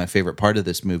was probably my favorite part of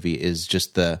this movie, is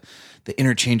just the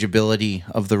interchangeability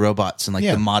of the robots and like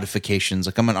the modifications.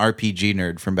 Like I'm an RPG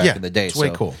nerd from back in the day. it's way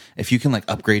cool. If you can like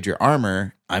upgrade your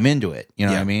armor, I'm into it. You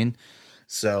know what I mean?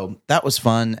 So that was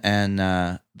fun. And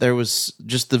there was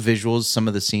just the visuals, some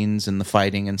of the scenes and the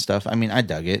fighting and stuff. I mean, I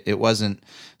dug it. It wasn't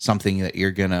something that you're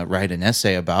going to write an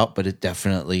essay about, but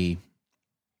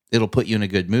it'll put you in a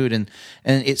good mood. And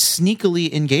it's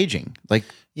sneakily engaging. Like,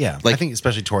 I think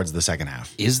especially towards the second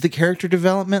half. is the character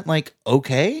development like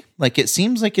okay? Like it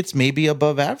seems like it's maybe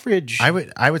above average. I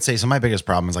would say so. My biggest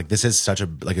problem is like this is such a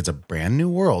it's a brand new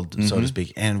world, so to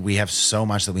speak, and we have so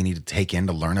much that we need to take in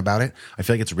to learn about it. I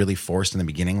feel like it's really forced in the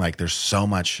beginning. Like there's so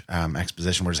much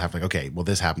exposition. We're just have like, okay, well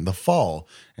this happened, the fall,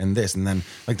 and this, and then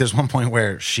like there's one point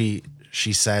where she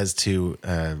says to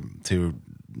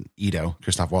Ito,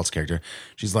 Christoph Waltz character,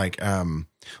 she's like,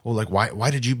 well, like why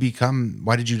did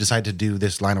you decide to do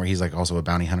this line where he's like also a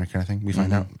bounty hunter kind of thing? We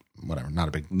find out, whatever, not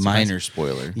a big surprise. Minor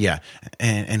spoiler. Yeah.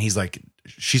 And he's like,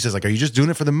 she says like, are you just doing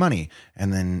it for the money?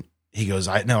 And then he goes,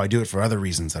 I do it for other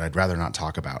reasons that I'd rather not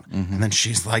talk about. And then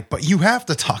she's like, but you have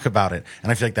to talk about it. And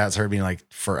I feel like that's her being like,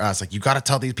 for us, like, you got to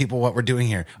tell these people what we're doing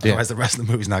here. Otherwise the rest of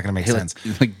the movie's not going to make sense.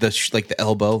 Like the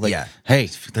elbow. Like, hey,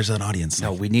 There's an audience.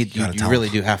 no, like, we need you. gotta You tell really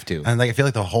them. do have to. And like I feel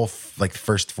like the whole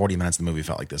first 40 minutes of the movie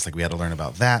felt like this. Like we had to learn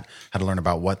about that, had to learn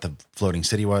about what the floating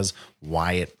city was,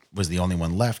 why it was the only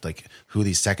one left, like who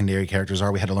these secondary characters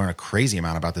are. We had to learn a crazy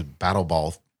amount about the Battle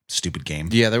Ball stupid game.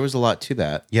 Yeah, there was a lot to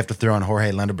that. You have to throw in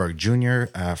Jorge Lindenberg Jr.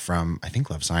 From I think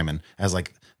Love, Simon as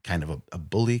like kind of a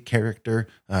bully character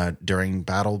during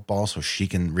Battle Ball, so she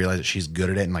can realize that she's good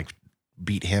at it and like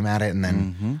beat him at it. And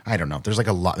then I don't know. There's like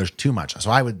a lot. There's too much. So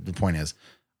the point is,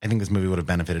 I think this movie would have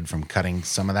benefited from cutting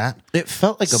some of that, It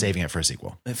felt like saving it for a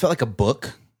sequel. it felt like a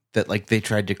book that like they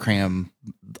tried to cram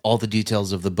all the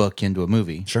details of the book into a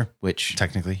movie. Sure. Which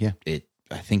Technically, yeah,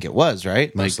 I think it was, right?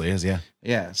 Like, mostly is, yeah.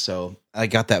 yeah, so I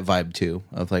got that vibe too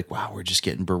of like, wow, we're just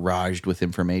getting barraged with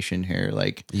information here.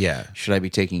 Like, Yeah. should I be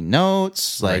taking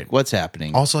notes? Like, Right. what's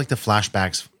happening? Also, like the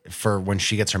flashbacks for when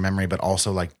she gets her memory, but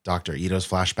also like Dr. Ito's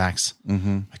flashbacks.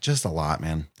 Like just a lot,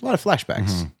 man. A lot of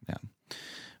flashbacks. Yeah.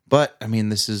 But I mean,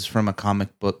 this is from a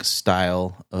comic book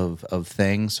style of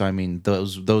thing. So I mean,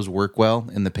 those work well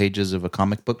in the pages of a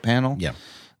comic book panel. Yeah.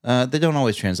 They don't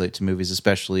always translate to movies,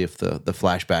 especially if the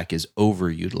flashback is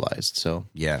overutilized. So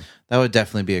Yeah. that would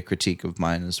definitely be a critique of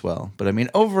mine as well. But I mean,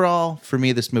 overall, for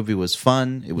me, this movie was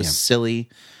fun. It was silly.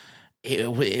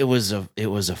 It was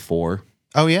a 4.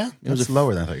 Oh yeah, it was was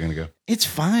lower than I thought you were gonna go. It's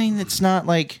fine. It's not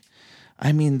like,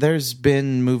 I mean, there's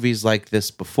been movies like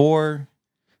this before.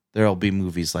 There'll be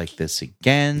movies like this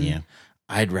again. Yeah.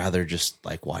 I'd rather just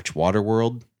like watch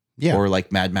Waterworld. Yeah. Or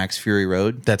like Mad Max Fury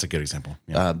Road. That's a good example.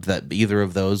 Yeah. That either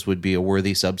of those would be a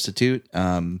worthy substitute,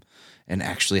 and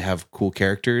actually have cool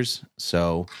characters.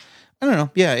 So I don't know.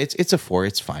 Yeah, it's a 4.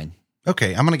 It's fine.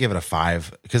 Okay, I'm gonna give it a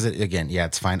 5 because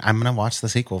it's fine. I'm gonna watch the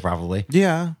sequel probably.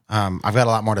 Yeah. I've got a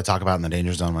lot more to talk about in the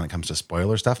danger zone when it comes to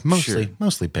spoiler stuff.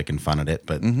 Mostly picking fun at it,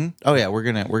 but Oh yeah, we're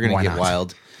gonna Why get not?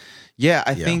 wild. Yeah,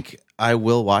 I think I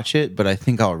will watch it, but I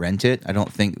think I'll rent it. I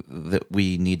don't think that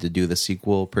we need to do the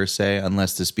sequel per se,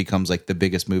 unless this becomes like the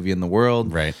biggest movie in the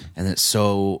world, Right. And it's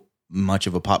so much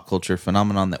of a pop culture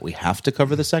phenomenon that we have to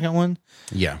cover the second one.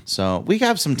 yeah. So we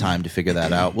have some time to figure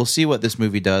that out. We'll see what this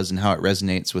movie does and how it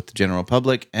resonates with the general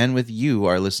public and with you,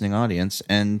 our listening audience,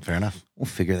 and Fair enough. we'll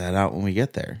figure that out when we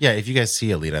get there. Yeah, if you guys see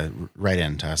Alita, write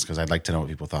in to us because I'd like to know what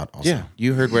people thought also. Yeah,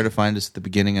 you heard where to find us at the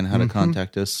beginning and how to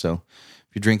contact us. So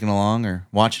if you're drinking along or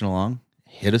watching along,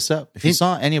 hit us up. If you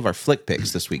saw any of our flick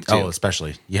picks this week, too. Oh,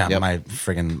 especially. Yeah, Yep. my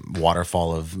friggin'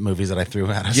 waterfall of movies that I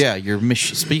threw at us. Yeah, you're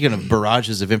speaking of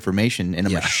barrages of information in a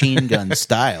machine gun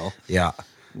style. Yeah.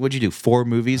 What'd you do? 4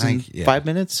 movies in 5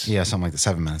 minutes? Yeah, something like the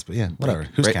 7 minutes, but yeah, whatever.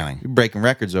 Who's counting? You're breaking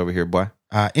records over here, boy.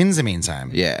 In the meantime,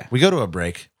 Yeah. we go to a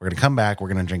break. We're going to come back. We're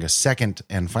going to drink a second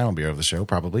and final beer of the show,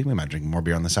 probably. We might drink more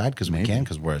beer on the side because we can,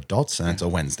 because we're adults and it's a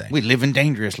Wednesday. We living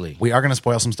dangerously. We are going to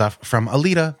spoil some stuff from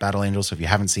Alita, Battle Angels. So if you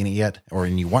haven't seen it yet, or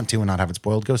you want to and not have it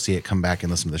spoiled, go see it, come back and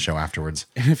listen to the show afterwards.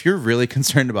 And if you're really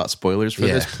concerned about spoilers for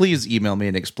Yeah. this, please email me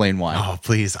and explain why. Oh,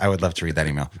 please. I would love to read that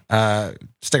email.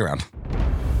 Stick around.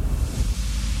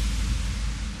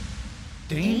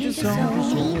 Danger zone.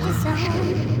 Danger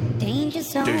zone. Danger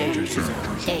zone. Danger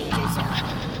zone. Danger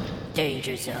zone.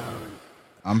 Danger zone.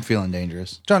 I'm feeling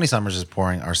dangerous. Johnny Summers is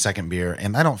pouring our second beer,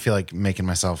 and I don't feel like making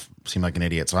myself seem like an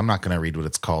idiot, so I'm not going to read what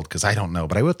it's called because I don't know.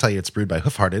 But I will tell you it's brewed by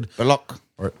Hoofhearted. Belloc.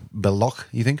 Or Belloc,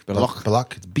 you think? Belloc.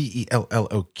 Belloc. It's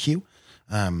Belloq.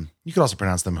 You could also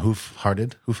pronounce them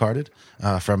Hoofhearted,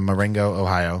 from Marengo,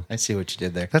 Ohio. I see what you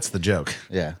did there. That's the joke.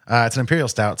 Yeah. It's an Imperial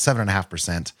Stout,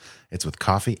 7.5%. It's with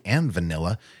coffee and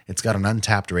vanilla. It's got an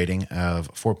untapped rating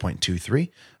of 4.23.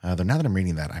 Though now that I'm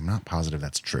reading that, I'm not positive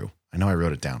that's true. I know I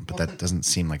wrote it down, but that doesn't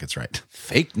seem like it's right.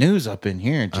 Fake news up in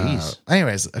here. Jeez.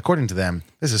 Anyways, according to them,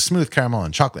 this is smooth caramel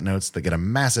and chocolate notes that get a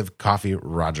massive coffee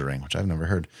rogering, which I've never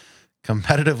heard.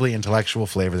 Competitively intellectual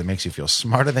flavor that makes you feel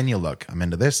smarter than you look. I'm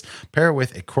into this. Pair it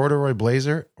with a corduroy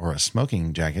blazer or a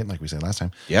smoking jacket, like we said last time.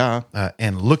 Yeah.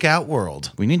 And Look Out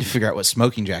World. We need to figure out what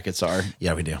smoking jackets are.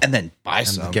 Yeah, we do. And then buy And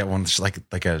some. get one just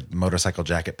like a motorcycle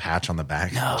jacket patch on the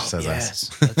back. Oh, which says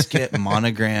us. yes. Let's get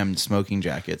monogrammed smoking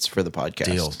jackets for the podcast.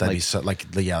 Deal. That'd be so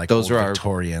like those old are our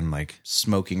Victorian, like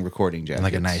smoking recording jackets. and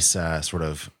like a nice sort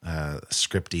of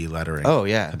scripty lettering. Oh,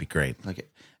 yeah. That'd be great. like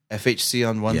FHC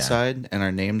on one Yeah. side and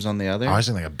our names on the other. I was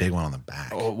thinking like a big one on the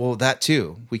back. Oh, well, that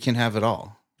too. We can have it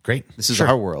all. Great. This is Sure.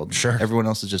 our world. Sure. Everyone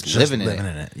else is just Just living in it. in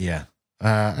it. Yeah. All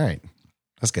right.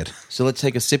 That's good. So let's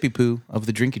take a sippy poo of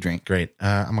the drinky drink. Great.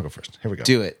 I'm gonna go first. Here we go.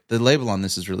 Do it. The label on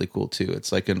this is really cool too.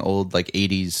 It's like an old like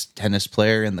 80s tennis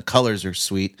player and the colors are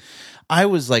sweet. I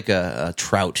was like a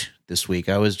trout this week.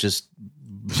 I was just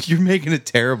you're making a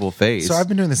terrible face. So I've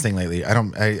been doing this thing lately. I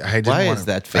didn't Why want is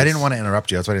that face? I didn't want to interrupt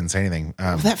you. That's why I didn't say anything.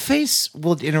 that face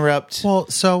will interrupt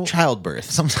So childbirth.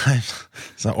 sometimes,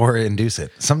 or induce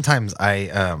it. Sometimes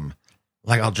I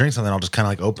like I'll drink something. I'll just kind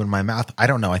of like open my mouth. I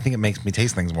don't know. I think it makes me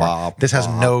taste things more. Blah, This has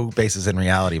blah. no basis in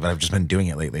reality, but I've just been doing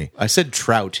it lately. I said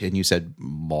trout and you said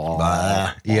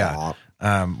blah. Yeah.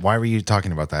 Why were you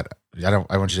talking about that?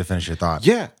 I want you to finish your thought.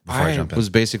 Yeah, Before I I jump in. was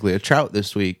basically a trout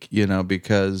this week,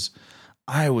 because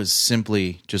I was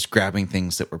simply just grabbing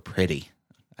things that were pretty.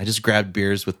 I just grabbed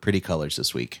beers with pretty colors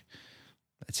this week.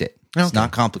 That's it. It's Okay.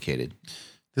 not complicated.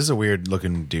 This is a weird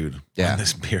looking dude. Yeah. On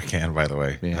this beer can, by the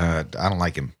way. Yeah. I don't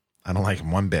like him. I don't like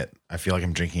him one bit. I feel like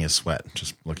I'm drinking his sweat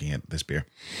just looking at this beer.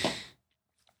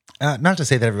 Not to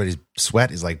say that everybody's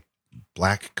sweat is like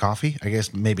black coffee. I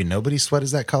guess maybe nobody's sweat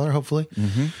is that color, hopefully.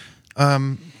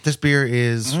 Mm-hmm. This beer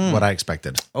is what I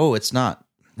expected. Oh, it's not.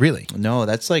 Really? No,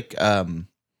 that's like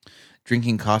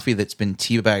drinking coffee that's been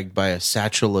teabagged by a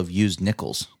satchel of used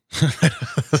nickels.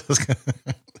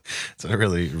 It's a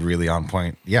really, really on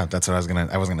point. Yeah, that's what I was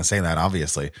gonna say that,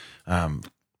 obviously.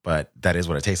 But that is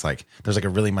what it tastes like. There's like a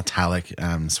really metallic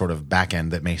sort of back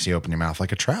end that makes you open your mouth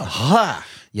like a trout. Ha!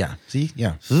 Yeah. See?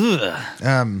 Yeah.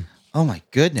 Oh my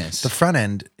goodness. The front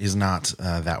end is not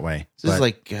that way. This is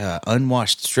like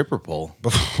unwashed stripper pole.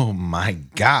 Oh my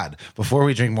God. Before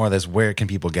we drink more of this, where can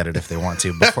people get it if they want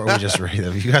to? Before we just read it,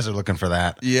 if you guys are looking for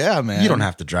that. Yeah, man. You don't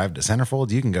have to drive to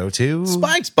Centerfold. You can go to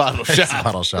Spike's Bottle Shop.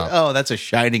 Bottle Shop. Oh, that's a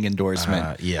shining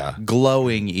endorsement. Yeah.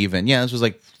 Glowing even. Yeah, this was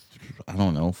like, I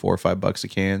don't know, $4 or $5 a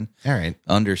can. All right.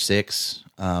 Under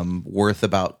 $6. Worth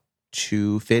about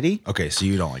 $2.50. Okay, so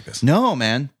you don't like this. No,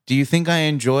 man. Do you think I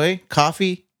enjoy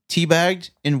coffee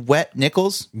teabagged in wet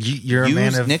nickels? You're a man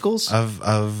Used of nickels?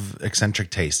 of eccentric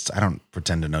tastes. I don't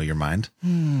pretend to know your mind.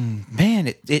 Man,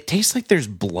 it tastes like there's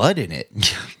blood in it.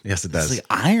 Yes, it does. It's like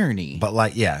irony. But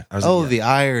like, yeah. The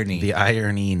irony. The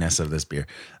ironiness of this beer.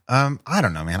 I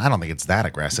don't know, man. I don't think it's that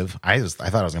aggressive. I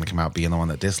thought I was going to come out being the one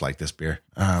that disliked this beer.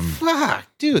 Fuck,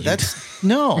 dude, that's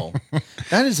no.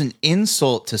 That is an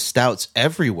insult to stouts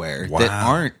everywhere that Wow.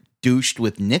 aren't douched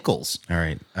with nickels. All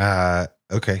right.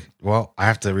 Okay. Well, I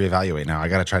have to reevaluate now. I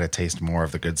got to try to taste more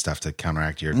of the good stuff to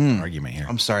counteract your argument here.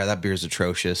 I'm sorry, that beer's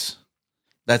atrocious.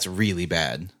 That's really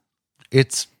bad.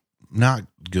 It's not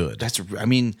good. I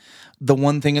mean, the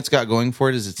one thing it's got going for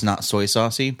it is it's not soy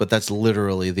saucy, but that's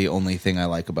literally the only thing I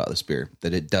like about this beer,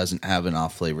 that it doesn't have an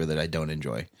off flavor that I don't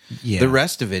enjoy. Yeah. The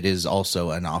rest of it is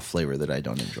also an off flavor that I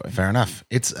don't enjoy. Fair enough.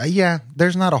 It's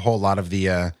there's not a whole lot of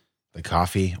the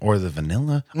coffee or the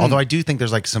vanilla. Although I do think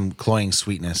there's like some cloying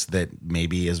sweetness that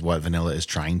maybe is what vanilla is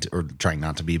trying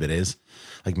not to be, but is.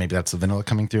 Like maybe that's the vanilla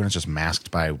coming through and it's just masked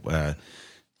by the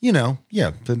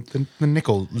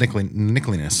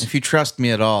nickliness. If you trust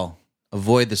me at all,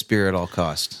 avoid this beer at all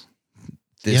costs.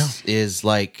 This is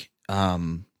like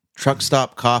truck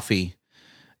stop coffee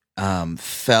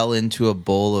fell into a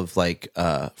bowl of like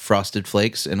Frosted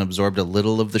Flakes and absorbed a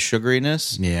little of the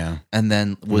sugariness. Yeah. And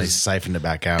then They siphoned it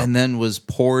back out. and then was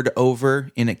poured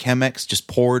over in a Chemex, just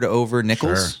poured over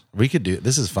nickels. Sure. We could do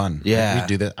this is fun. Yeah. We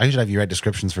do that. I should have you write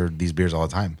descriptions for these beers all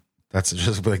the time. That's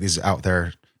just like these out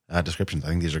there descriptions. I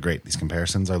think these are great. These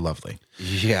comparisons are lovely.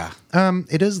 Yeah.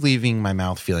 It is leaving my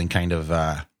mouth feeling kind of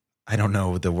I don't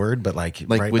know the word, but like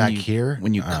right when back you, here.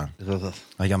 when you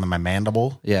like on my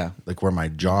mandible. yeah, Like where my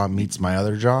jaw meets my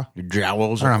other jaw. your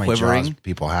jowls I don't know are how many quivering. jaws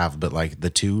people have, but like the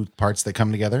two parts that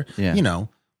come together. Yeah. You know,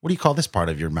 what do you call this part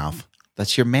of your mouth?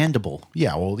 That's your mandible.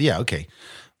 Yeah, well, yeah, okay.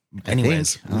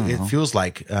 Anyways, I don't know. it feels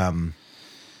like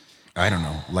I don't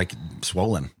know, like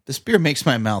swollen. This beer makes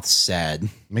my mouth sad.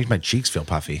 Makes my cheeks feel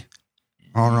puffy.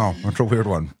 Oh no, that's a weird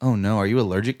one. Oh no, are you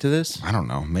allergic to this? I don't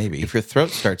know, maybe. If your throat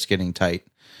starts getting tight,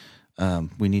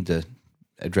 we need to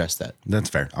address that. That's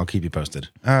fair. I'll keep you posted.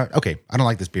 Okay, I don't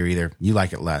like this beer either. You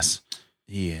like it less.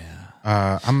 Yeah.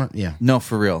 Yeah. No,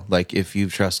 for real. Like, if you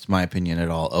trust my opinion at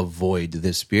all, avoid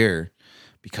this beer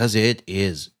because it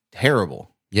is terrible.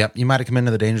 Yep, you might have come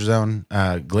into the danger zone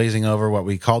glazing over what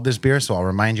we called this beer, so I'll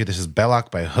remind you this is Belloc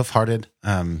by Hoofhearted.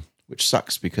 Which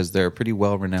sucks because they're a pretty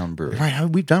well-renowned brewery. Right,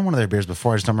 we've done one of their beers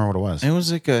before. I just don't remember what it was. It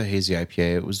was like a hazy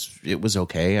IPA. It was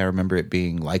okay. I remember it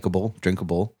being likable,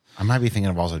 drinkable. I might be thinking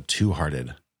of also Two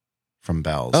Hearted from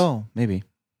Bell's. Oh, maybe.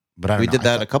 but I don't We know. did I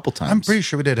that thought- a couple times. I'm pretty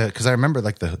sure we did it because I remember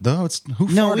like the it's who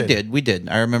No, farted? we did.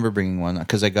 I remember bringing one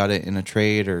because I got it in a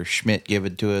trade or Schmidt gave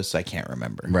it to us. I can't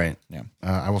remember. Right. Yeah.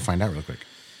 I will find out real quick.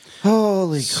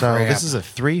 Holy So crap. this is a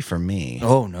 3 for me.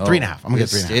 Oh, no. 3.5. I'm gonna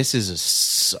get This- 3.5. This is a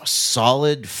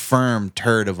solid, firm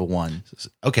turd of a one.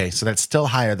 Okay, so that's still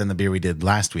higher than the beer we did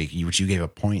last week, which you gave a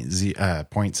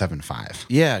 0.75.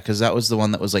 Yeah, because that was the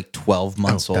one that was like 12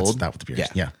 months That's old. that what the beer is.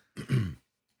 Yeah. Yeah.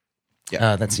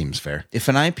 Yeah. That seems fair. If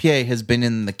an IPA has been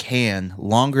in the can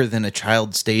longer than a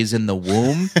child stays in the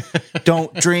womb,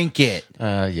 don't drink it.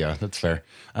 Yeah, that's fair.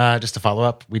 Just to follow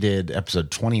up, we did episode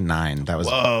 29. That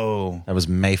was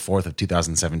May 4th of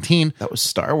 2017. That was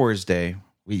Star Wars Day.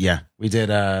 We did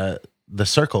The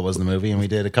Circle was the movie, and we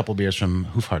did a couple beers from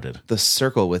Hoofhearted. The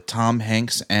Circle with Tom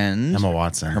Hanks and Emma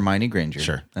Watson. Hermione Granger.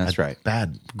 Sure. That's right.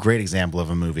 Great example of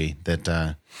a movie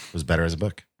that was better as a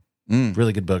book.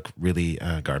 Really good book, really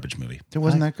garbage movie. It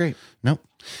wasn't that great. Nope.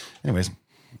 Anyways,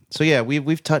 So yeah,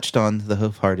 we've touched on the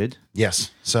Hoofhearted.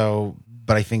 yes. So,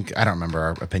 but I don't remember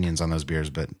our opinions on those beers,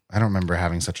 but I don't remember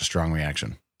having such a strong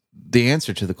reaction. The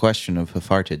answer to the question of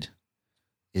Hoofhearted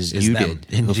is you them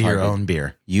did. into your Hoofhearted. own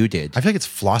beer. You did. I feel like it's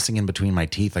flossing in between my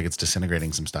teeth, like it's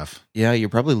disintegrating some stuff. Yeah, you're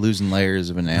probably losing layers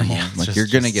of enamel. Yeah, it's like just- you're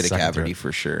gonna just get a sucking cavity through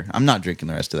for sure. I'm not drinking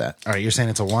the rest of that. All right, you're saying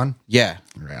it's a 1? Yeah,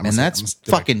 Right, and that's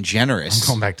fucking generous. I'm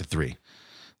going back to 3.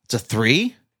 It's a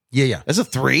 3. Yeah. That's a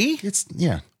 3. It's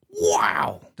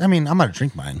Wow. I mean, I'm gonna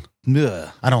drink mine. Ugh.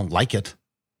 I don't like it.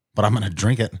 but I'm going to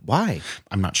drink it. Why?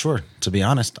 I'm not sure. To be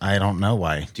honest, I don't know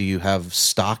why. Do you have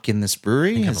stock in this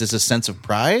brewery? Is this a sense of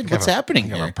pride? What's happening I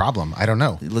have here? a problem. I don't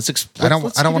know. I I don't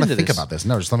want to think about this.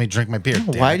 No, just let me drink my beer.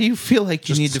 Why do you feel like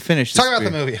you need to finish this Talk about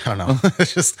beer? the movie. I don't know.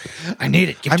 It's just I need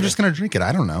it. I'm just going to drink it.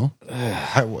 I don't know.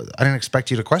 I didn't expect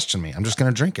you to question me. I'm just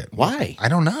going to drink it. Why? I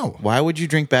don't know. Why would you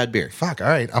drink bad beer? Fuck. All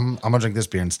right. I'm going to drink this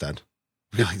beer instead.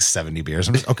 We got like 70 beers.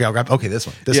 I'll grab this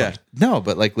one. This one. No,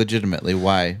 but like legitimately,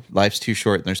 why? Life's too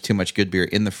short and there's too much good beer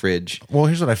in the fridge. Well,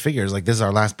 here's what I figure is like this is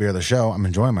our last beer of the show. I'm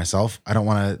enjoying myself. I don't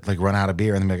want to like run out of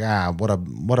beer and then be like,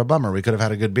 what a bummer. We could have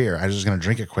had a good beer. I'm just going to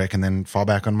drink it quick and then fall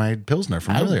back on my Pilsner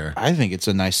from earlier. I think it's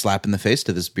a nice slap in the face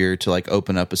to this beer to like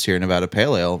open up a Sierra Nevada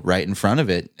Pale Ale right in front of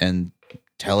it and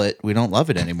tell it we don't love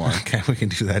it anymore. Okay, we can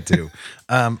do that too.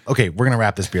 Okay, we're going to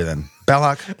wrap this beer then.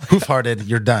 Belloc, Hoof-Hearted,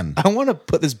 you're done. I want to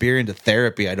put this beer into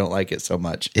therapy. I don't like it so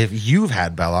much. If you've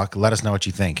had Belloc, let us know what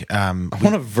you think. I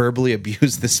want to verbally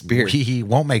abuse this beer. He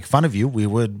won't make fun of you. We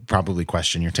would probably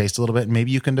question your taste a little bit. And maybe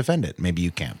you can defend it. Maybe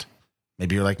you can't.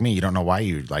 Maybe you're like me. You don't know why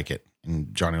you like it.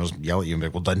 And Johnny will yell at you and be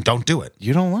like, well, then don't do it.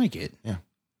 You don't like it. Yeah.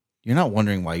 You're not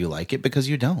wondering why you like it because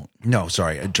you don't. No,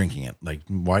 sorry. Drinking it. Like,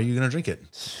 why are you going to drink it?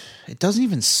 It doesn't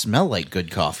even smell like good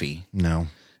coffee. No.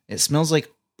 It smells like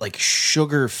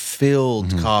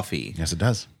sugar-filled coffee. Yes, it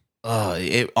does.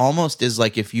 It almost is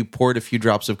like if you poured a few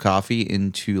drops of coffee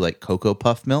into like Cocoa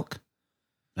Puff milk.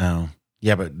 Oh.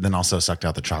 Yeah, but then also sucked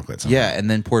out the chocolate somehow. Yeah, and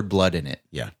then poured blood in it.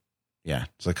 Yeah. Yeah.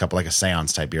 It's a couple like a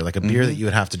seance type beer. Like a beer that you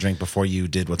would have to drink before you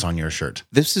did what's on your shirt.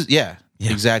 This is,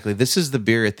 exactly. This is the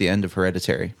beer at the end of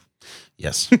Hereditary.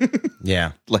 Yes.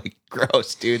 Yeah. Like,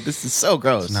 gross, dude. This is so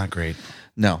gross. It's not great.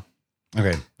 No.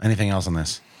 Okay. Anything else on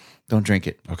this? Don't drink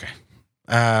it. Okay.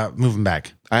 Moving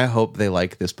back. I hope they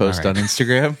like this post All right. on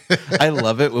Instagram. I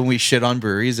love it when we shit on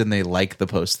breweries and they like the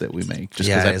post that we make. Just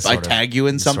Yeah, because it's I sort of- tag you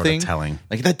in it's sort of something. telling.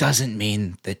 Like, that doesn't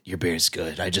mean that your beer is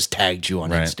good. I just tagged you on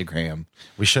Right. Instagram.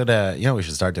 We should, what we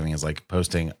should start doing is like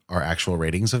posting our actual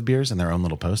ratings of beers in their own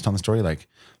little post on the story. Like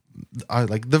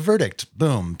the verdict,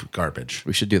 boom, garbage.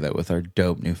 We should do that with our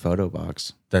dope new photo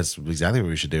box. That's exactly what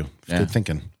we should do. Yeah. Good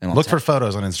thinking. And we'll Look for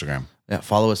photos on Instagram. Yeah,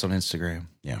 follow us on Instagram.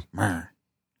 Yeah. Mer.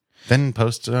 Then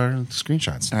post our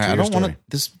screenshots. All right, to I your don't want story.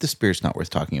 to. This beer's not worth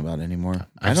talking about anymore.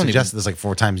 I've don't suggested this like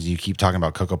 4 times. And you keep talking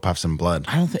about Cocoa Puffs and blood.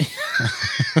 I don't think.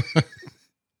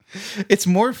 It's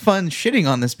more fun shitting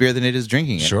on this beer than it is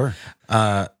drinking it. Sure.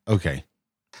 Okay.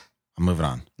 I'm moving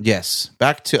on. Yes.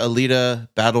 Back to Alita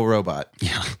Battle Robot.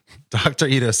 Yeah. Dr.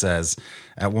 Ito says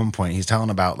at one point he's telling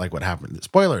about like what happened.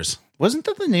 Spoilers. Wasn't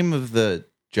that the name of the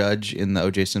judge in the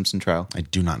O.J. Simpson trial? I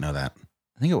do not know that.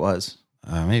 I think it was.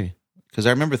 Maybe. Because I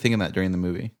remember thinking that during the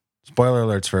movie. Spoiler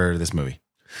alerts for this movie.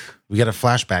 We get a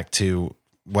flashback to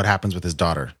what happens with his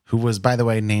daughter, who was, by the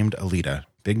way, named Alita.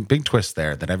 Big twist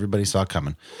there that everybody saw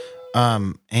coming.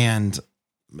 And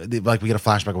like we get a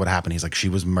flashback of what happened. He's like, she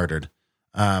was murdered.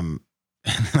 And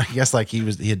I guess like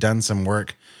he had done some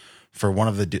work for one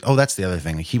of the. That's the other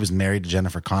thing. Like he was married to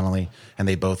Jennifer Connelly, and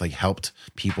they both like helped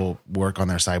people work on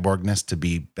their cyborgness to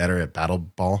be better at battle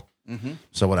ball. Mm-hmm.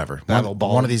 So whatever. Battle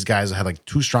ball. One of these guys had like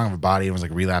too strong of a body and was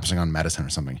like relapsing on medicine or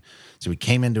something. So he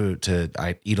came into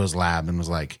Ito's lab and was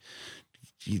like,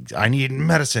 I need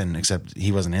medicine, except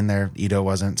he wasn't in there. Ito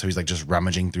wasn't. So he's like just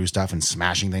rummaging through stuff and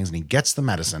smashing things, and he gets the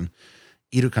medicine.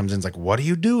 Ito comes in, is like, what are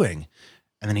you doing?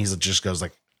 And then he's just goes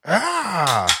like,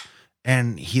 ah.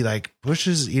 And he like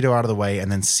pushes Ito out of the way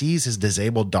and then sees his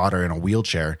disabled daughter in a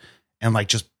wheelchair and like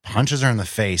just punches her in the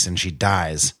face and she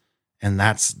dies. And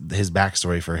that's his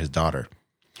backstory for his daughter,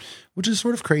 which is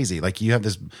sort of crazy. Like you have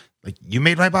this, like you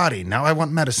made my body. Now I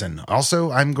want medicine. Also,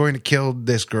 I'm going to kill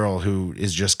this girl who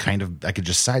is just kind of, I could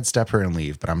just sidestep her and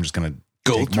leave, but I'm just going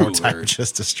to take more time to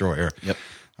just destroy her. Yep.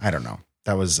 I don't know.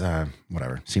 That was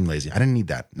whatever. Seemed lazy. I didn't need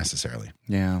that necessarily.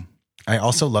 Yeah. I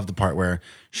also love the part where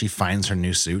she finds her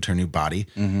new suit, her new body,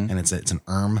 and it's an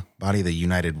ERM body, the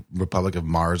United Republic of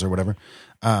Mars or whatever.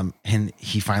 And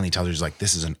he finally tells her, he's like,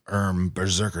 this is an ERM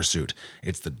berserker suit.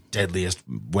 It's the deadliest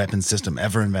weapon system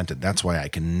ever invented. That's why I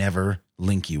can never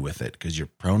link you with it, because you're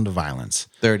prone to violence.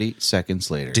 30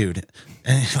 seconds later. Dude.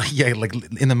 And like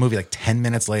in the movie, like 10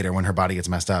 minutes later when her body gets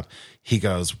messed up, he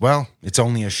goes, well, it's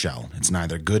only a shell. It's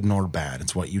neither good nor bad.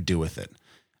 It's what you do with it.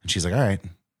 And she's like, all right.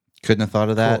 Couldn't have thought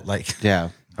of that. Cool. Like, yeah.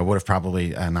 I would have probably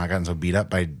not gotten so beat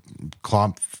up by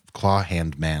Claw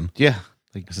Hand Man. Yeah.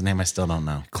 Like his name, I still don't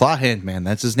know. Claw Hand Man.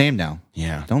 That's his name now.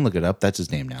 Yeah, Don't look it up. That's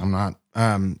his name now. I'm not.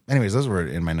 Anyways, those were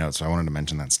in my notes, so I wanted to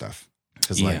mention that stuff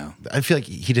because, like, Yeah. I feel like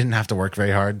he didn't have to work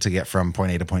very hard to get from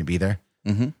point A to point B there.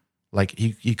 Mm-hmm. Like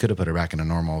he could have put her back in a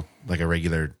normal, like a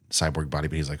regular cyborg body,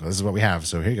 but he's like, well, this is what we have,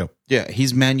 so here you go. Yeah,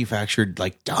 he's manufactured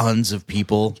like tons of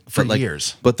people For but, like,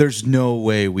 years. But there's no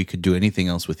way we could do anything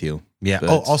else with you. Yeah. But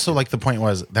Oh, it's- also, like the point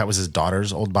was that was his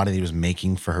daughter's old body that he was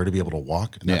making for her to be able to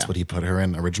walk, and that's Yeah. what he put her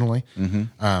in originally.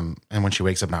 And when she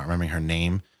wakes up not remembering her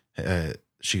name,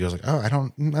 she goes like, "Oh, I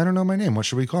don't know my name. What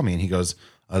should we call me?" And he goes,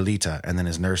 "Alita." And then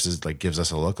his nurse is like gives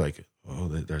us a look like, "Oh,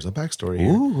 there's a backstory here."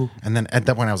 Ooh. And then at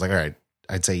that point, I was like, "All right,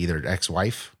 I'd say either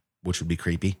ex-wife, which would be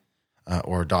creepy,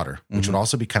 or daughter, which would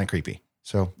also be kind of creepy."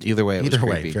 So Either way, it was either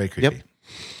way, creepy. very creepy. Yep.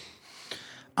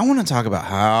 I want to talk about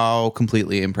how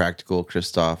completely impractical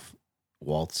Christoph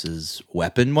Waltz's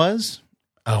weapon was.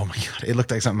 Oh my god, it looked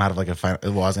like something out of like a final.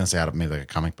 Well, I was gonna say out of maybe like a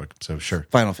comic book. So sure.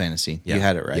 Final Fantasy. Yeah. You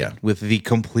had it right. Yeah. With the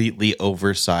completely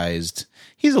oversized.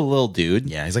 He's a little dude.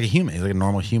 Yeah, he's like a human. He's like a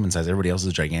normal human size. Everybody else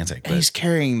is gigantic. And But he's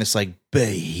carrying this like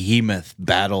behemoth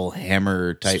battle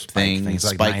hammer type spike thing. It's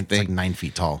like spike 9, thing. it's like 9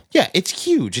 feet tall. Yeah, it's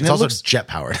huge. And It's it also looks, jet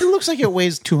powered. it looks like it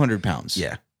weighs 200 pounds.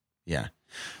 Yeah, yeah.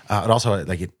 It also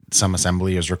some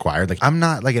assembly is required. Like I'm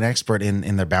not like an expert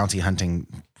in the bounty hunting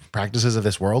practices of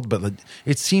this world, but like,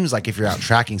 it seems like if you're out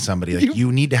tracking somebody, like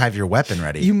you need to have your weapon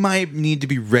ready. You might need to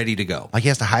be ready to go. Like he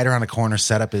has to hide around a corner,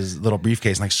 set up his little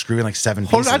briefcase, and like screw in like 7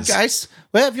 Hold pieces. on, guys.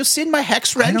 Well, have you seen my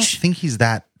hex I don't wrench? think he's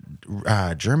that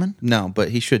German. No, but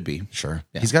he should be. Sure,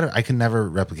 Yeah. he's got. I can never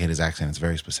replicate his accent. It's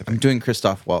very specific. I'm doing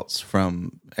Christoph Waltz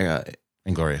from,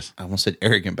 Inglorious. I almost said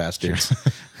Arrogant Bastards.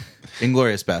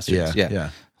 Inglorious Bastards. Yeah, Yeah. yeah.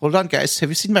 Hold on, guys. Have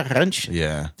you seen my wrench?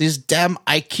 Yeah. These damn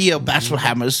IKEA battle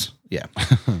hammers. Yeah.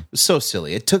 It was so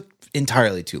silly. It took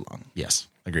entirely too long. Yes.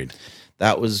 Agreed.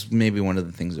 That was maybe one of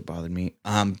the things that bothered me.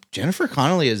 Jennifer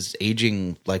Connelly is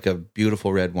aging like a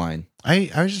beautiful red wine.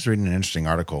 I was just reading an interesting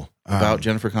article About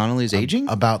Jennifer Connelly's aging?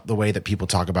 about the way that people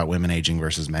talk about women aging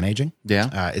versus men aging.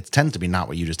 Yeah. It tends to be not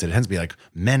what you just did. It tends to be like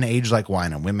men age like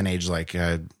wine and women age like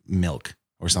milk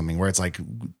or something, where it's like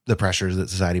the pressures that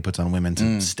society puts on women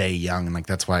to stay young. And like,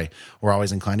 that's why we're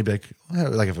always inclined to be like,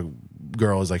 well, like if a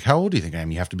girl is like, how old do you think I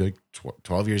am? You have to be like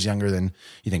 12 years younger than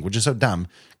you think, which is so dumb.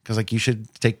 Because like you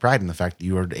should take pride in the fact that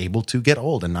you are able to get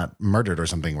old and not murdered or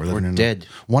something. We're living in dead.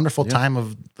 a wonderful time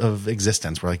of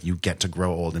existence where like you get to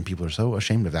grow old, and people are so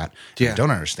ashamed of that. Yeah. I don't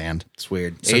understand. It's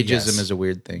weird. So, Ageism yes. is a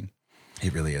weird thing.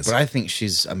 It really is. But I think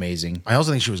she's amazing. I also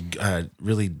think she was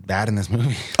really bad in this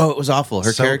movie. Oh, it was awful.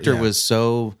 Her So, character yeah. was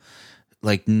so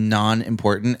like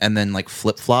non-important and then like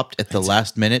flip-flopped at the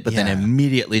last minute, but then yeah.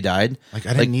 immediately died. Like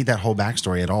I didn't need that whole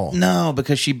backstory at all. No,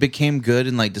 because she became good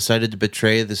and like decided to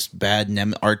betray this bad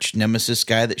arch nemesis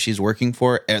guy that she's working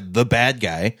for, the bad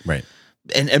guy, Right.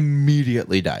 and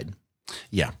immediately died.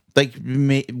 Yeah. Like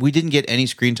we didn't get any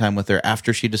screen time with her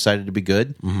after she decided to be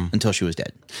good until she was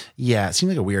dead. Yeah. It seemed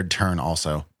like a weird turn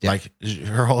also. Yeah. Like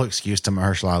her whole excuse to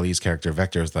Mahershala Ali's character,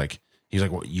 Vector, is like, he's like,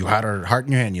 well, you had her heart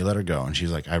in your hand, you let her go. And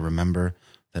she's like, I remember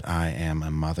that I am a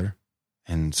mother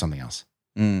and something else.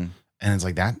 Mm, And it's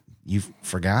like that you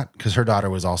forgot, because her daughter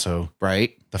was also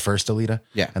right? the first Alita.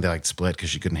 Yeah. And they like split because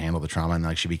she couldn't handle the trauma, and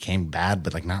like she became bad,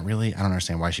 but like not really. I don't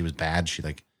understand why she was bad. She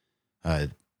like,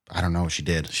 I don't know what she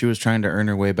did. She was trying to earn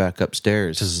her way back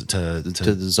upstairs To to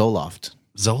the Zoloft.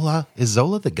 Zola? Is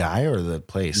Zola the guy or the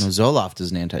place? No, Zoloft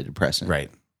is an antidepressant. Right.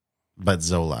 But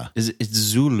Zola. It's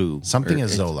Zulu. Something Or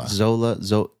is it's Zola. Zulu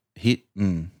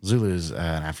Zulu is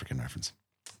an African reference.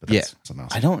 But Yeah. something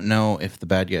else. I don't know if the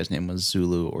bad guy's name was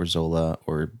Zulu or Zola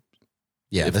or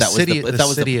Yeah, if the that was city, the- if the that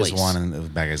was the city is place. one and the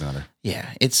bad guy's another.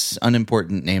 yeah, it's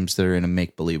unimportant names that are in a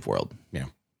make believe world. Yeah.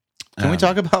 Can we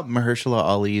talk about Mahershala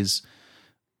Ali's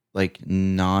like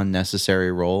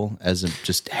non-necessary role as a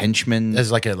just henchman?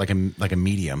 As like a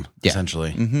medium, Yeah.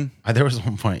 essentially. Mm-hmm. There was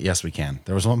one point, yes, we can.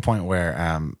 There was one point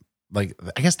where like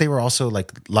I guess they were also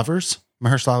like lovers,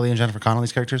 Mahershala Ali and Jennifer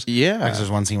Connelly's characters. Yeah. Like, there's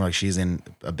one scene where like she's in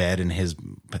a bed in his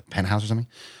penthouse or something.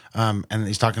 And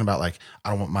he's talking about like, I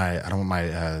don't want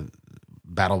my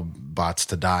battle bots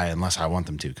to die unless I want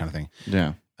them to, kind of thing.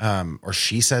 Yeah. Or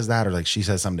she says that, or like she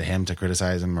says something to him to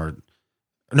criticize him, or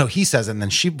no, he says it, and then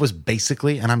she was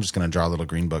basically, and I'm just going to draw a little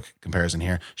Green Book comparison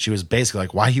here. She was basically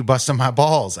like, why you busting my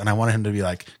balls? And I wanted him to be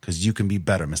like, because you can be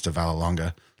better, Mr.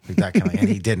 Valalonga. Like that kind of, and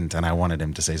he didn't. And I wanted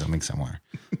him to say something similar,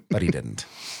 but he didn't.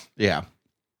 Yeah.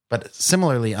 But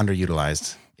similarly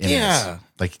underutilized. In Yeah. this.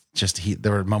 Like just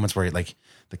there were moments where like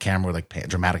the camera would like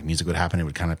dramatic music would happen. It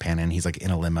would kind of pan in. He's like in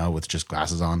a limo with just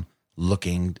glasses on,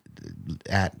 looking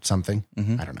at something.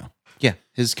 I don't know. Yeah.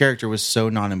 His character was so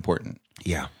non-important.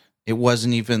 Yeah. It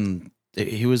wasn't even,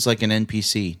 he was like an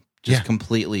NPC, just Yeah.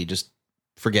 completely just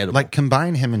forgettable. Like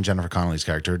combine him and Jennifer Connelly's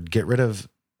character, get rid of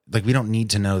like we don't need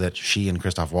to know that she and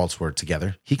Christoph Waltz were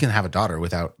together. He can have a daughter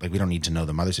without, like, we don't need to know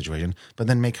the mother situation, but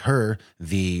then make her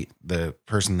the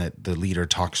person that the leader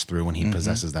talks through when he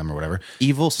possesses them or whatever.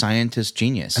 Evil scientist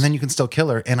genius. And then you can still kill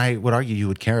her. And I would argue you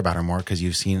would care about her more because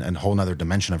you've seen a whole nother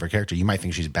dimension of her character. You might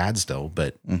think she's bad still,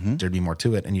 but there'd be more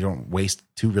to it. And you don't waste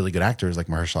two really good actors like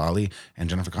Mahershala Ali and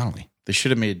Jennifer Connelly. They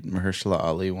should have made Mahershala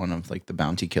Ali one of like the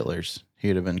bounty killers. He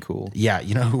would have been cool. Yeah,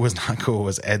 you know who was not cool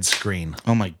was Ed Skrein.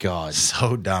 Oh my God.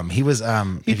 So dumb. He was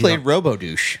He played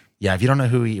Robo-douche. yeah, if you don't know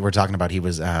who we're talking about, he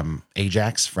was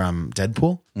Ajax from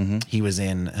Deadpool. He was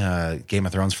in Game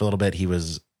of Thrones for a little bit. He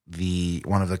was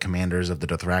one of the commanders of the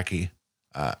Dothraki,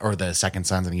 or the Second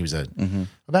Sons, and he was a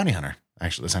bounty hunter,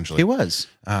 actually, essentially. He was.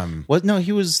 What? No,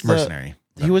 he was mercenary.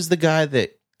 He was the guy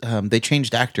that they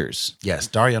changed actors. Yes,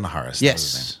 Dario Naharis. That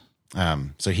was his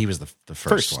name. So he was the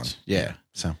first one. Yeah.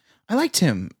 So I liked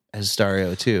him as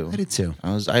Dario too. I did too.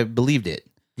 I believed it.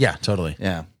 Yeah, totally.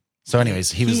 Yeah. So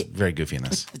anyways, he was very goofy in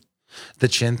this. The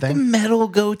chin thing. Metal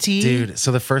goatee. Dude,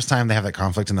 so the first time they have that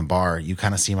conflict in the bar, you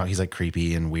kind of see him out. He's like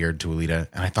creepy and weird to Alita.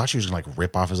 And I thought she was going to like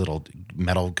rip off his little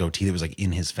metal goatee that was like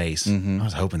in his face. I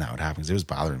was hoping that would happen because it was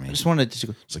bothering me. I just wanted to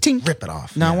go, It's like, tink. rip it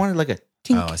off. No, Yeah. I wanted like a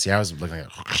tink. Oh, see, I was looking like,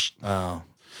 Oh.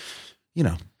 you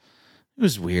know, It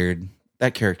was weird.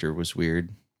 That character was weird.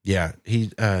 yeah, he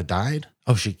died.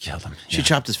 Oh, she killed him. She Yeah.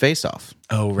 chopped his face off.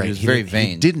 Oh, right. He was very He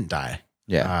vain. didn't die.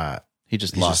 Yeah. He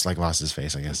just He lost. lost his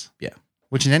face, I guess. Yeah.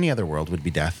 Which in any other world would be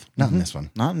death. Not in this one.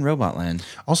 Not in Robot Land.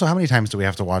 Also, how many times do we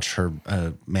have to watch her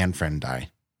man friend die?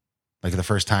 Like the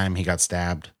first time he got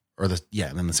stabbed, and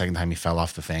then the second time he fell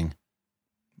off the thing.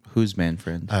 Who's man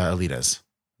friend? Alita's,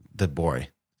 the boy.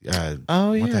 Oh,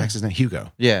 What the yeah. heck's his name?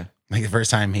 Hugo. Yeah. Like the first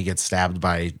time he gets stabbed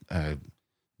by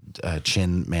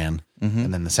Chin Man,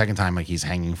 and then the second time, like he's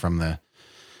hanging from the,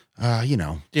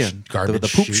 garbage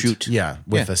the poop chute. Yeah,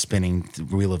 with Yeah. a spinning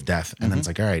wheel of death, and then it's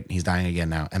like, all right, he's dying again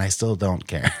now, and I still don't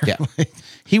care. Yeah.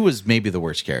 He was maybe the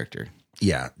worst character.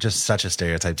 Yeah, just such a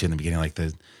stereotype too in the beginning, like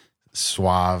the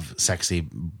suave, sexy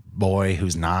boy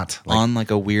who's not like, On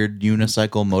like a weird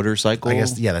unicycle motorcycle. I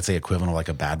guess, yeah, that's the equivalent of like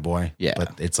a bad boy. Yeah.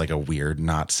 But it's like a weird,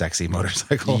 not sexy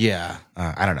motorcycle. Yeah.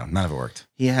 I don't know. None of it worked.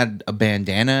 He had a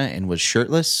bandana and was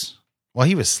shirtless. Well,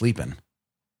 he was sleeping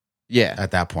Yeah.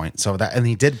 at that point. So and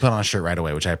he did put on a shirt right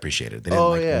away, which I appreciated. They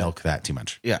didn't milk that too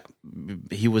much. Yeah.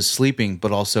 He was sleeping,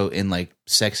 but also in like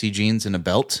sexy jeans and a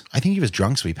belt. I think he was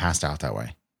drunk, so he passed out that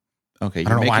way. Okay.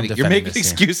 don't know why I'm you're defending making this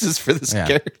scene. excuses for this Yeah.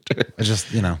 character. It's just,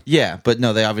 Yeah. But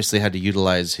no, they obviously had to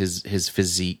utilize his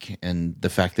physique and the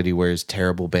fact that he wears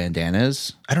terrible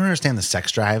bandanas. I don't understand the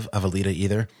sex drive of Alita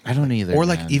either. I don't either. Or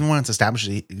like, man. even when it's established,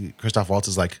 Christoph Waltz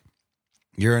is like,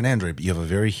 you're an android, but you have a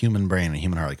very human brain and a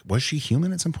human heart. Like, was she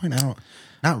human at some point?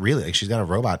 Not really. Like, she's got a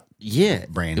robot yeah,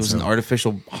 brain. It was so an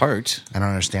artificial heart. I don't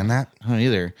understand that. I don't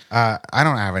either. I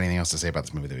don't have anything else to say about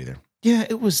this movie, though, either. Yeah,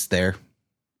 it was there.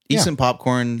 Yeah. Eat some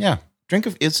popcorn. Yeah,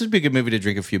 This would be a good movie to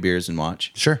drink a few beers and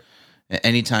watch. sure.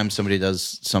 Anytime somebody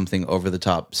does something over the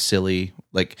top, silly,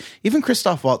 like even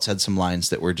Christoph Waltz had some lines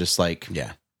that were just like,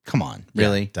 Yeah. come on, Yeah,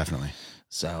 really? definitely.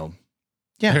 So,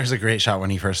 yeah. There's a great shot when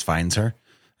he first finds her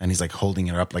and he's like holding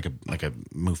her up like a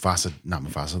Mufasa, not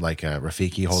Mufasa, like a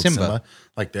Rafiki holds Simba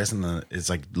like this. And it's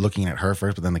like looking at her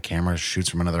first, but then the camera shoots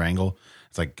from another angle.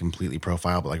 It's like completely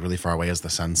profile, but like really far away as the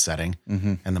sun's setting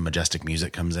and the majestic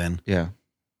music comes in. Yeah.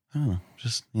 I don't know.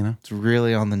 Just, It's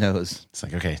really on the nose. it's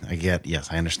like, okay,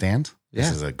 I understand. This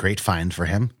Yeah. is a great find for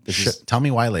him. This is- Tell me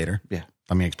why later. Yeah.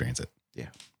 Let me experience it. Yeah.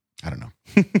 I don't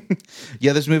know.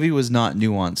 Yeah, this movie was not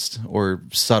nuanced or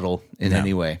subtle in No.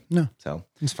 any way. No, So,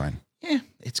 it's fine. yeah,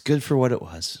 it's good for what it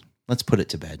was. Let's put it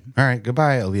to bed. All right.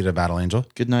 Goodbye, Alita Battle Angel.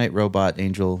 Good night, Robot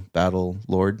Angel Battle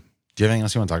Lord. Do you have anything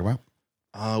else you want to talk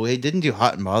about? We didn't do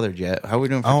Hot and Bothered yet. How are we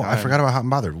doing for Oh, time? I forgot about Hot and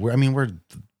Bothered. We're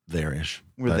there-ish.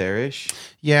 We're but- there-ish.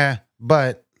 Yeah,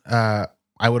 but I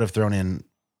would have thrown in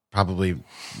probably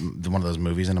one of those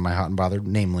movies into my Hot and Bothered,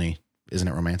 namely Isn't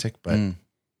It Romantic? But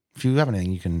if you have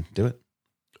anything, you can do it.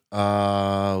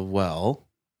 Well,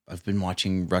 I've been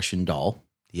watching Russian Doll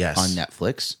Yes. on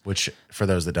Netflix. Which, for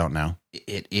those that don't know,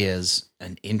 It is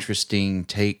an interesting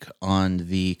take on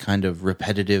the kind of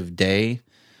repetitive day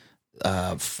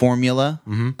formula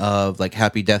of like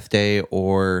Happy Death Day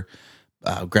or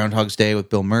Groundhog's Day with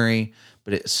Bill Murray,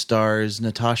 but it stars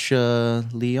Natasha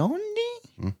Lyonne,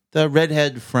 the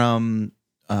redhead from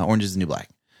Orange is the New Black.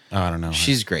 oh, I don't know.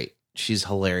 She's great. She's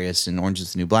hilarious in Orange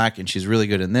is the New Black, and she's really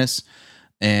good in this.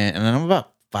 And I'm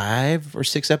about 5 or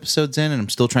 6 episodes in, and I'm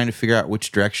still trying to figure out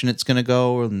which direction it's going to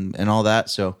go and all that.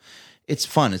 So it's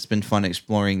fun. It's been fun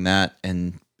exploring that,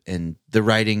 and the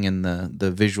writing and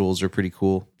the visuals are pretty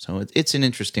cool. So it's an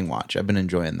interesting watch. I've been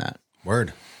enjoying that.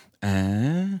 Word. All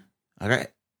right.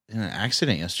 in an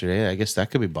accident yesterday. I guess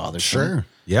that could be bothersome. Sure.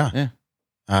 Yeah. Yeah.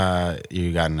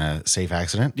 You got in a safe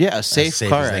accident? Yeah, a safe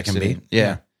car as they can accident. be.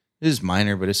 Yeah. It is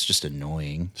minor, but it's just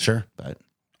annoying. Sure. But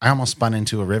I almost spun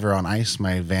into a river on ice.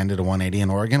 My van did a 180 in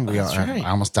Oregon. That's right. I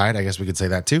almost died. I guess we could say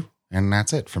that too. And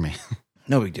that's it for me.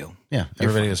 no big deal. Yeah.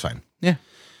 Everybody was fine. Yeah.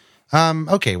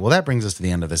 Okay. Well, that brings us to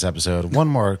the end of this episode. One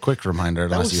more quick reminder,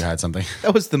 unless you had something.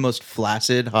 That was the most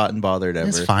flaccid, hot and bothered ever.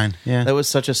 It's fine. Yeah. That was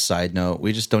such a side note.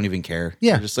 We just don't even care.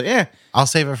 Yeah. We're just like, I'll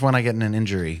save it for when I get in an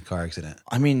injury car accident.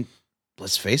 I mean,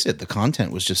 let's face it, the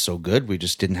content was just so good. We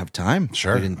just didn't have time.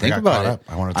 Sure. We didn't I think got about caught it. up.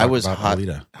 I wanted to talk about hot.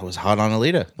 Alita. I was hot on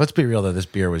Alita. Let's be real, though. This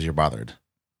beer was your bothered.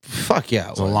 Fuck yeah.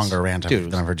 It's a longer rant Dude,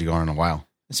 than I've heard you go on in a while.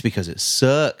 it's because it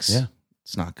sucks. Yeah.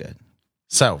 It's not good.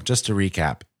 So, just to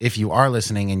recap, if you are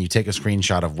listening and you take a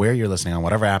screenshot of where you're listening on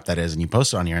whatever app that is and you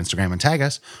post it on your Instagram and tag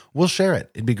us, we'll share it.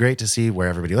 It'd be great to see where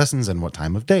everybody listens and what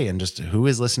time of day and just who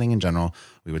is listening in general.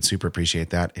 We would super appreciate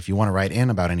that. If you want to write in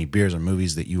about any beers or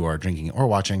movies that you are drinking or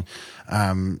watching,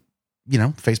 Facebook,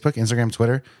 Instagram,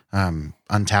 Twitter,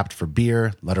 Untapped for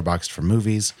beer, Letterboxd for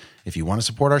movies. If you want to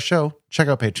support our show, check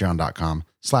out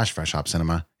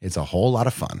patreon.com/FreshHopCinema. It's a whole lot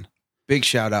of fun. Big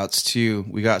shout outs to,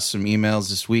 we got some emails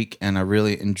this week and I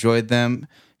really enjoyed them.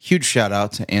 Huge shout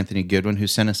out to Anthony Goodwin, who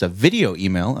sent us a video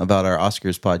email about our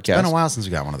Oscars podcast. It's been a while since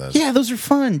we got one of those. Yeah, those are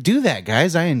fun. Do that,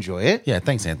 guys. I enjoy it. Yeah,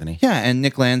 thanks, Anthony. Yeah, and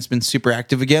Nick Land's been super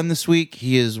active again this week.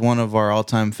 He is one of our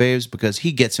all-time faves because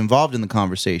he gets involved in the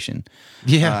conversation.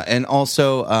 Yeah. And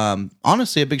also,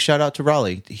 honestly, a big shout out to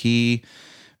Raleigh. He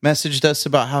messaged us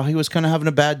about how he was kind of having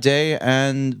a bad day,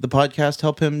 and the podcast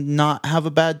helped him not have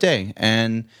a bad day.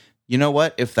 And you know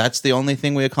what? If that's the only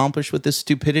thing we accomplish with this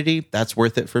stupidity, that's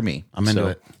worth it for me. I'm into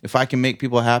it. If I can make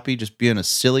people happy just being a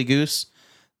silly goose,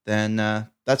 then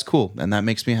that's cool, and that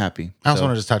makes me happy. I also So-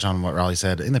 want to just touch on what Raleigh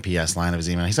said in the PS line of his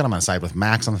email. He said I'm on side with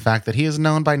Max on the fact that he is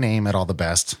known by name at all the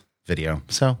best video.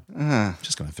 So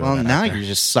just going to throw well, that now out there. you're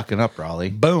just sucking up, Raleigh.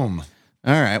 Boom.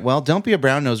 All right. Well, don't be a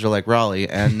brown noser like Raleigh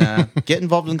and get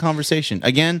involved in the conversation.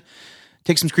 Again,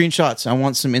 take some screenshots. I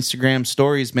want some Instagram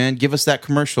stories, man. Give us that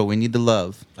commercial. We need the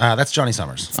love. That's Johnny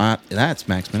Summers. That's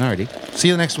Max Minardi. See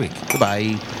you next week.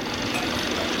 Goodbye.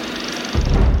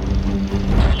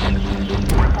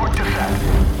 Report to set.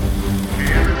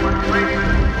 Okay, everyone ready?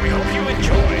 We hope you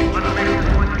enjoy. Eliminate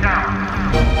one down.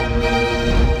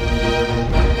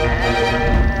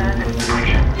 And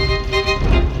action.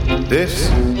 This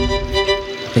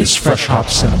is Fresh Hop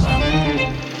Cinema.